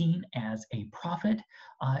was seen as a prophet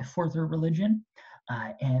for their religion.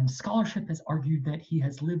 And scholarship has argued that he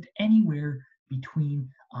has lived anywhere between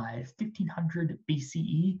 1500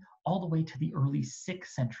 BCE all the way to the early 6th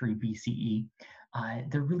century BCE.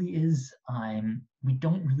 There really is, we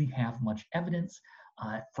don't really have much evidence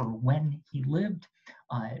for when he lived,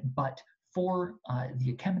 but for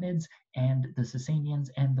the Achaemenids and the Sasanians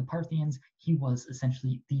and the Parthians, he was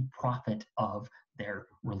essentially the prophet of their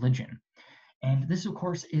religion. And this, of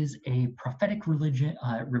course, is a prophetic revision,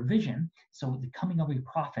 so the coming of a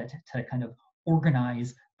prophet to kind of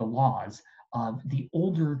organize the laws of the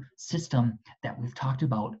older system that we've talked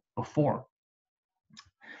about before.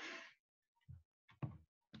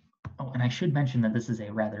 Oh, and I should mention that this is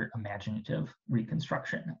a rather imaginative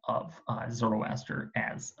reconstruction of Zoroaster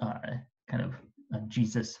as kind of a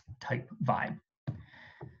Jesus-type vibe.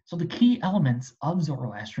 So the key elements of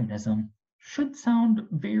Zoroastrianism should sound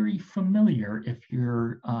very familiar if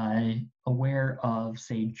you're aware of,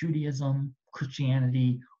 say, Judaism,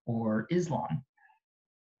 Christianity, or Islam.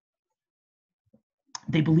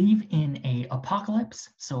 They believe in an apocalypse,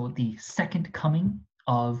 so the second coming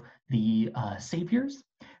of the saviors.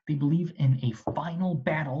 They believe in a final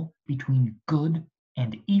battle between good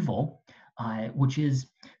and evil, which is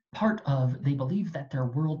part of, they believe that their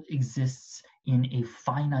world exists in a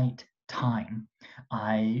finite time.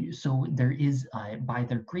 So there is, by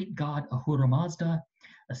their great god Ahura Mazda,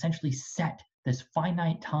 essentially set this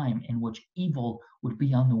finite time in which evil would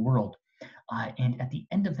be on the world. And at the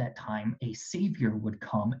end of that time, a savior would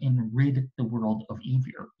come and rid the world of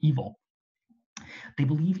evil. They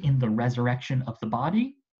believe in the resurrection of the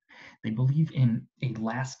body. They believe in a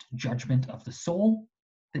last judgment of the soul.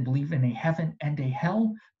 They believe in a heaven and a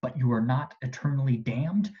hell, but you are not eternally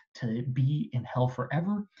damned to be in hell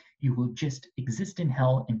forever. You will just exist in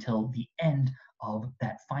hell until the end of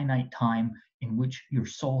that finite time in which your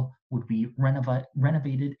soul would be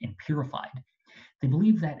renovated and purified. They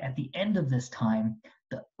believe that at the end of this time,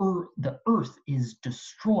 the earth is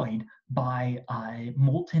destroyed by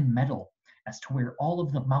molten metal, as to where all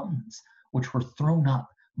of the mountains, which were thrown up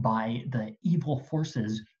by the evil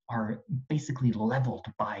forces, are basically leveled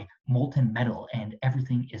by molten metal, and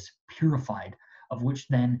everything is purified, of which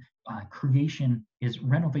then creation is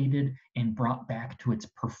renovated and brought back to its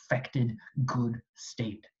perfected good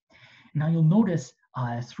state. Now you'll notice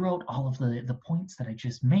throughout all of the points that I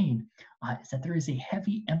just made is that there is a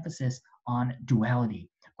heavy emphasis on duality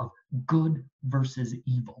of good versus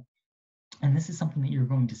evil. And this is something that you're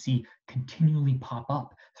going to see continually pop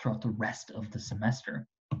up throughout the rest of the semester.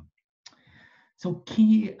 So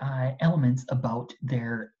key elements about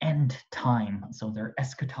their end time, so their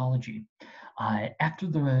eschatology. After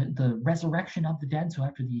the resurrection of the dead, so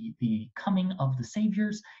after the coming of the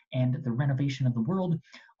saviors and the renovation of the world,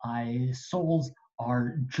 souls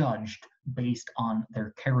are judged based on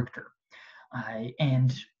their character.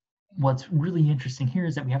 And what's really interesting here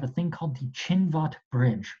is that we have a thing called the Chinvat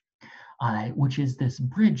Bridge, which is this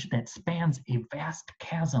bridge that spans a vast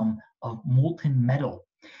chasm of molten metal.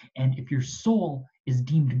 And if your soul is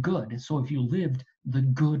deemed good, so if you lived the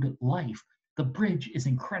good life, the bridge is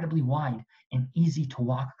incredibly wide and easy to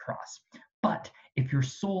walk across. But if your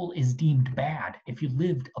soul is deemed bad, if you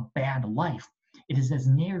lived a bad life, it is as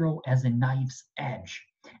narrow as a knife's edge.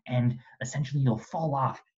 And essentially you'll fall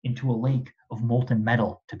off into a lake of molten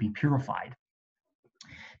metal to be purified.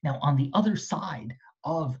 Now, on the other side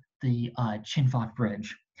of the Chinvat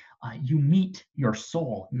Bridge you meet your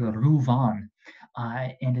soul, your ruvan,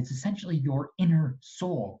 and it's essentially your inner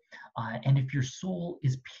soul. And if your soul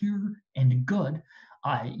is pure and good,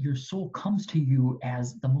 your soul comes to you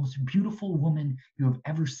as the most beautiful woman you have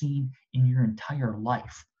ever seen in your entire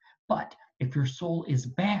life. But if your soul is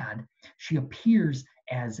bad, she appears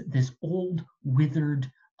as this old,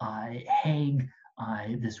 withered hag,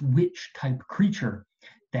 this witch type creature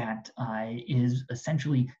that is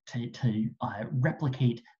essentially to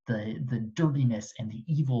replicate the dirtiness and the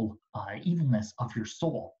evilness of your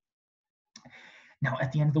soul. Now,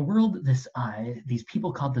 at the end of the world, these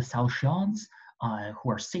people called the Saoshyants, who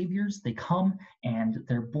are saviors, they come and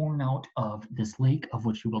they're born out of this lake, of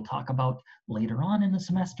which we will talk about later on in the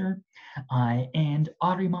semester. And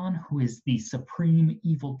Ahriman, who is the supreme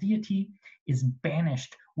evil deity, is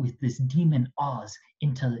banished with this demon Oz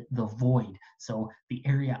into the void, so the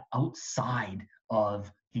area outside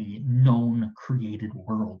of the known created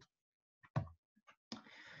world.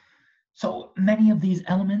 So many of these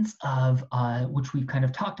elements of which we've kind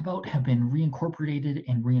of talked about have been reincorporated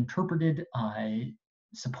and reinterpreted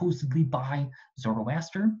supposedly by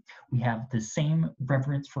Zoroaster. We have the same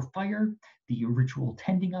reverence for fire, the ritual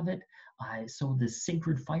tending of it. So the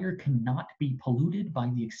sacred fire cannot be polluted by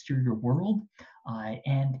the exterior world,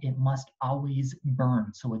 and it must always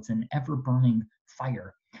burn. So it's an ever-burning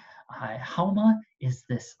fire. Hauma is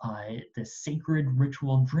this sacred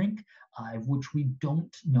ritual drink, which we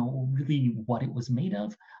don't know really what it was made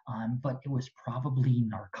of, but it was probably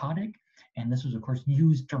narcotic, and this was, of course,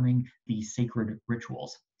 used during the sacred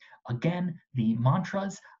rituals. Again, the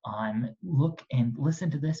mantras, look and listen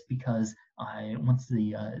to this, because once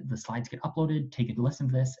the slides get uploaded, take a listen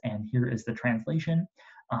to this, and here is the translation.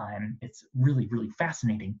 It's really, really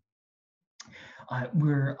fascinating.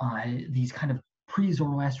 Where these kind of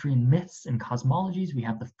pre-Zoroastrian myths and cosmologies. We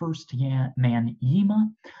have the first man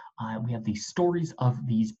Yima. We have these stories of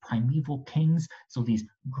these primeval kings, so these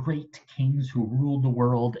great kings who ruled the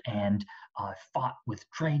world and fought with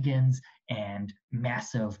dragons and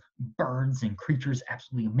massive birds and creatures,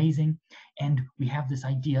 absolutely amazing. And we have this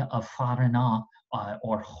idea of Farana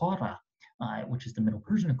or Hora, which is the Middle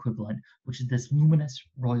Persian equivalent, which is this luminous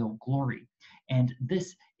royal glory. And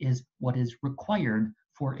this is what is required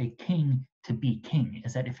for a king to be king,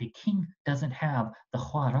 is that if a king doesn't have the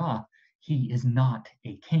Hora, he is not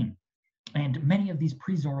a king. And many of these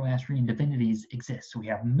pre-Zoroastrian divinities exist. So we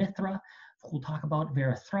have Mithra, we'll talk about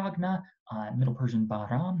Varathragna, Middle Persian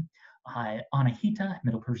Bahram, Anahita,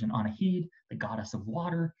 Middle Persian Anahid, the goddess of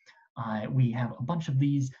water. We have a bunch of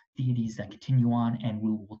these deities that continue on, and we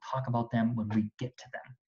will talk about them when we get to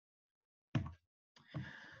them.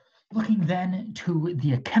 Looking then to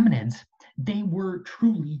the Achaemenids, they were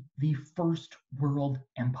truly the first world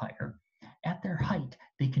empire. At their height,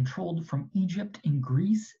 they controlled from Egypt and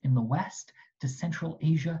Greece in the west to Central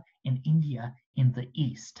Asia and India in the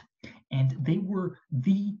east. And they were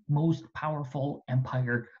the most powerful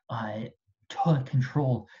empire to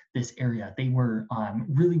control this area. They were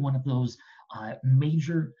really one of those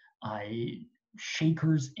major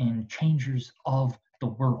shakers and changers of the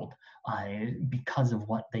world because of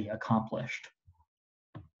what they accomplished.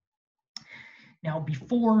 Now,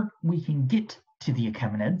 before we can get to the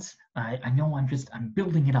Achaemenids, I know I'm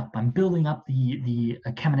building it up. I'm building up the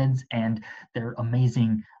Achaemenids and their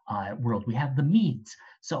amazing world. We have the Medes.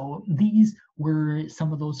 So these were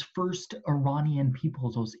some of those first Iranian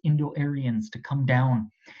peoples, those Indo-Aryans, to come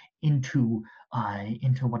down into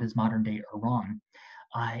what is modern day Iran.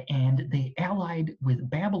 And they allied with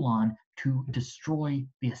Babylon to destroy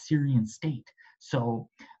the Assyrian state. So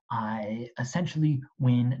essentially,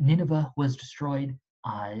 when Nineveh was destroyed,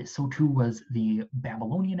 so too was the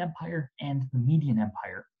Babylonian Empire and the Median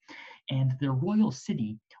Empire. And their royal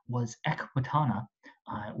city was Ekbatana,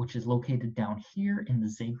 which is located down here in the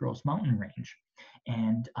Zagros mountain range,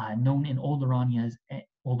 and known in Old Iranian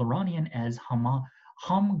as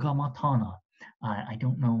Hamgamatana. I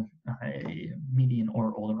don't know Median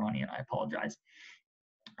or Old Iranian, I apologize.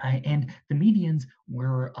 And the Medians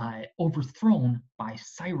were overthrown by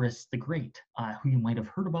Cyrus the Great, who you might have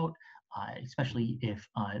heard about, especially if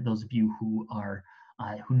those of you who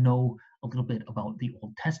know a little bit about the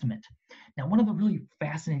Old Testament. Now, one of the really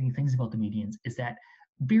fascinating things about the Medians is that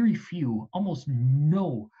very few, almost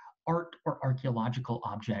no art or archaeological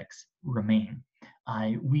objects remain.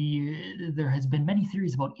 There has been many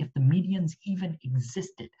theories about if the Medians even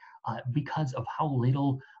existed because of how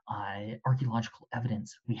little archaeological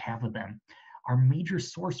evidence we have of them. Our major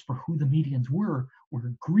source for who the Medians were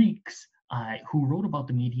Greeks who wrote about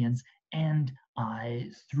the Medians, and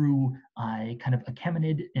through kind of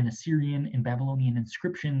Achaemenid and Assyrian and Babylonian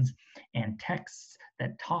inscriptions and texts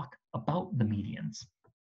that talk about the Medians.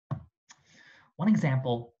 One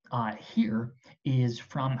example here is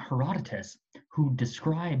from Herodotus, who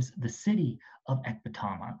describes the city of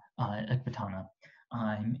Ecbatana,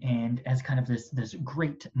 and as kind of this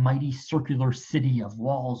great, mighty, circular city of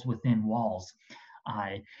walls within walls.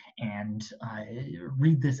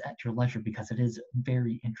 Read this at your leisure because it is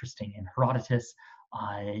very interesting. And Herodotus,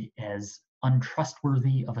 as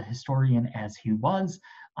untrustworthy of a historian as he was,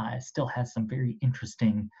 still has some very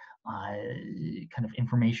interesting kind of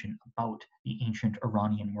information about the ancient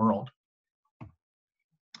Iranian world.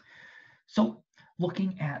 So,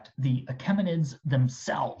 looking at the Achaemenids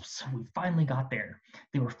themselves, we finally got there.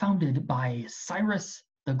 They were founded by Cyrus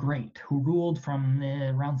the Great, who ruled from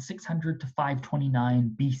around 600 to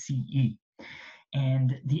 529 BCE.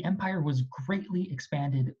 And the empire was greatly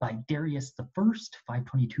expanded by Darius I,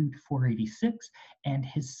 522 to 486, and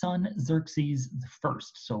his son Xerxes I,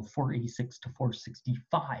 so 486 to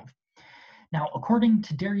 465. Now, according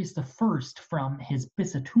to Darius I from his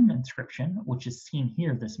Bisatun inscription, which is seen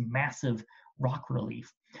here, this massive rock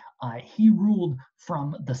relief, he ruled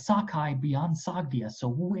from the Sakai beyond Sogdia, so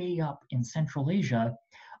way up in Central Asia,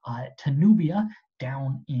 to Nubia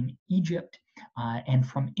down in Egypt, and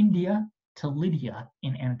from India to Lydia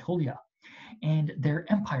in Anatolia. And their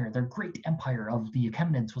empire, their great empire of the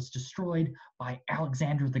Achaemenids, was destroyed by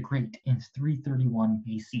Alexander the Great in 331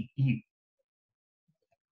 BCE.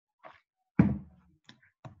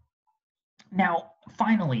 Now,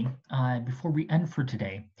 finally, before we end for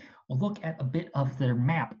today, we'll look at a bit of their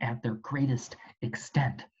map at their greatest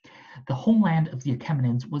extent. The homeland of the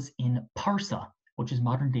Achaemenids was in Parsa, which is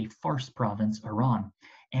modern-day Fars province, Iran.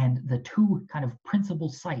 And the two kind of principal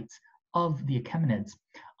sites of the Achaemenids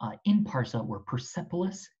in Parsa were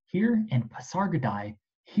Persepolis here and Pasargadae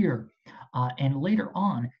here. And later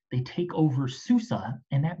on, they take over Susa,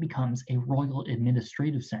 and that becomes a royal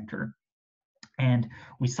administrative center. And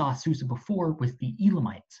we saw Susa before with the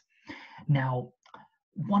Elamites. Now,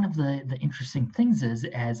 one of the interesting things is,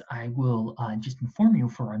 as I will just inform you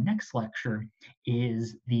for our next lecture,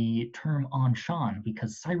 is the term Anshan,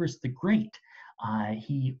 because Cyrus the Great,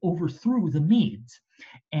 he overthrew the Medes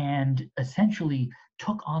and essentially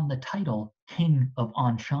took on the title King of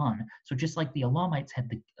Anshan. So just like the Elamites had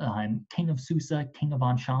the King of Susa, King of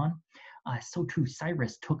Anshan, so too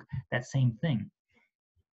Cyrus took that same thing.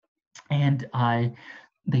 And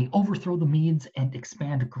they overthrow the Medes and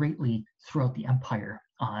expand greatly throughout the empire.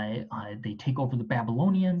 They take over the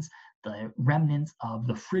Babylonians, the remnants of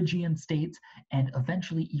the Phrygian states, and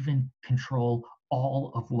eventually even control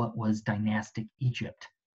all of what was dynastic Egypt.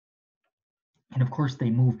 And of course, they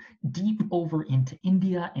move deep over into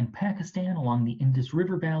India and Pakistan along the Indus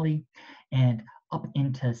River Valley and up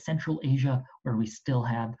into Central Asia, where we still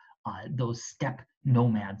have those steppe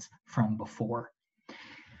nomads from before.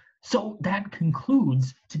 So that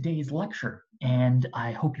concludes today's lecture, and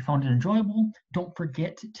I hope you found it enjoyable. Don't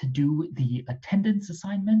forget to do the attendance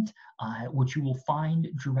assignment, which you will find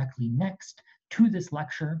directly next to this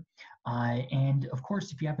lecture. And of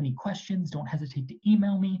course, if you have any questions, don't hesitate to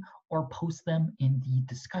email me or post them in the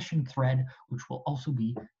discussion thread, which will also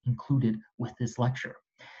be included with this lecture.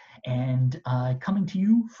 And coming to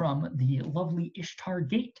you from the lovely Ishtar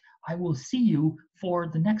Gate, I will see you for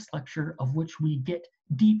the next lecture, of which we get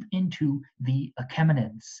deep into the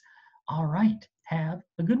Achaemenids. All right, have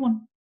a good one.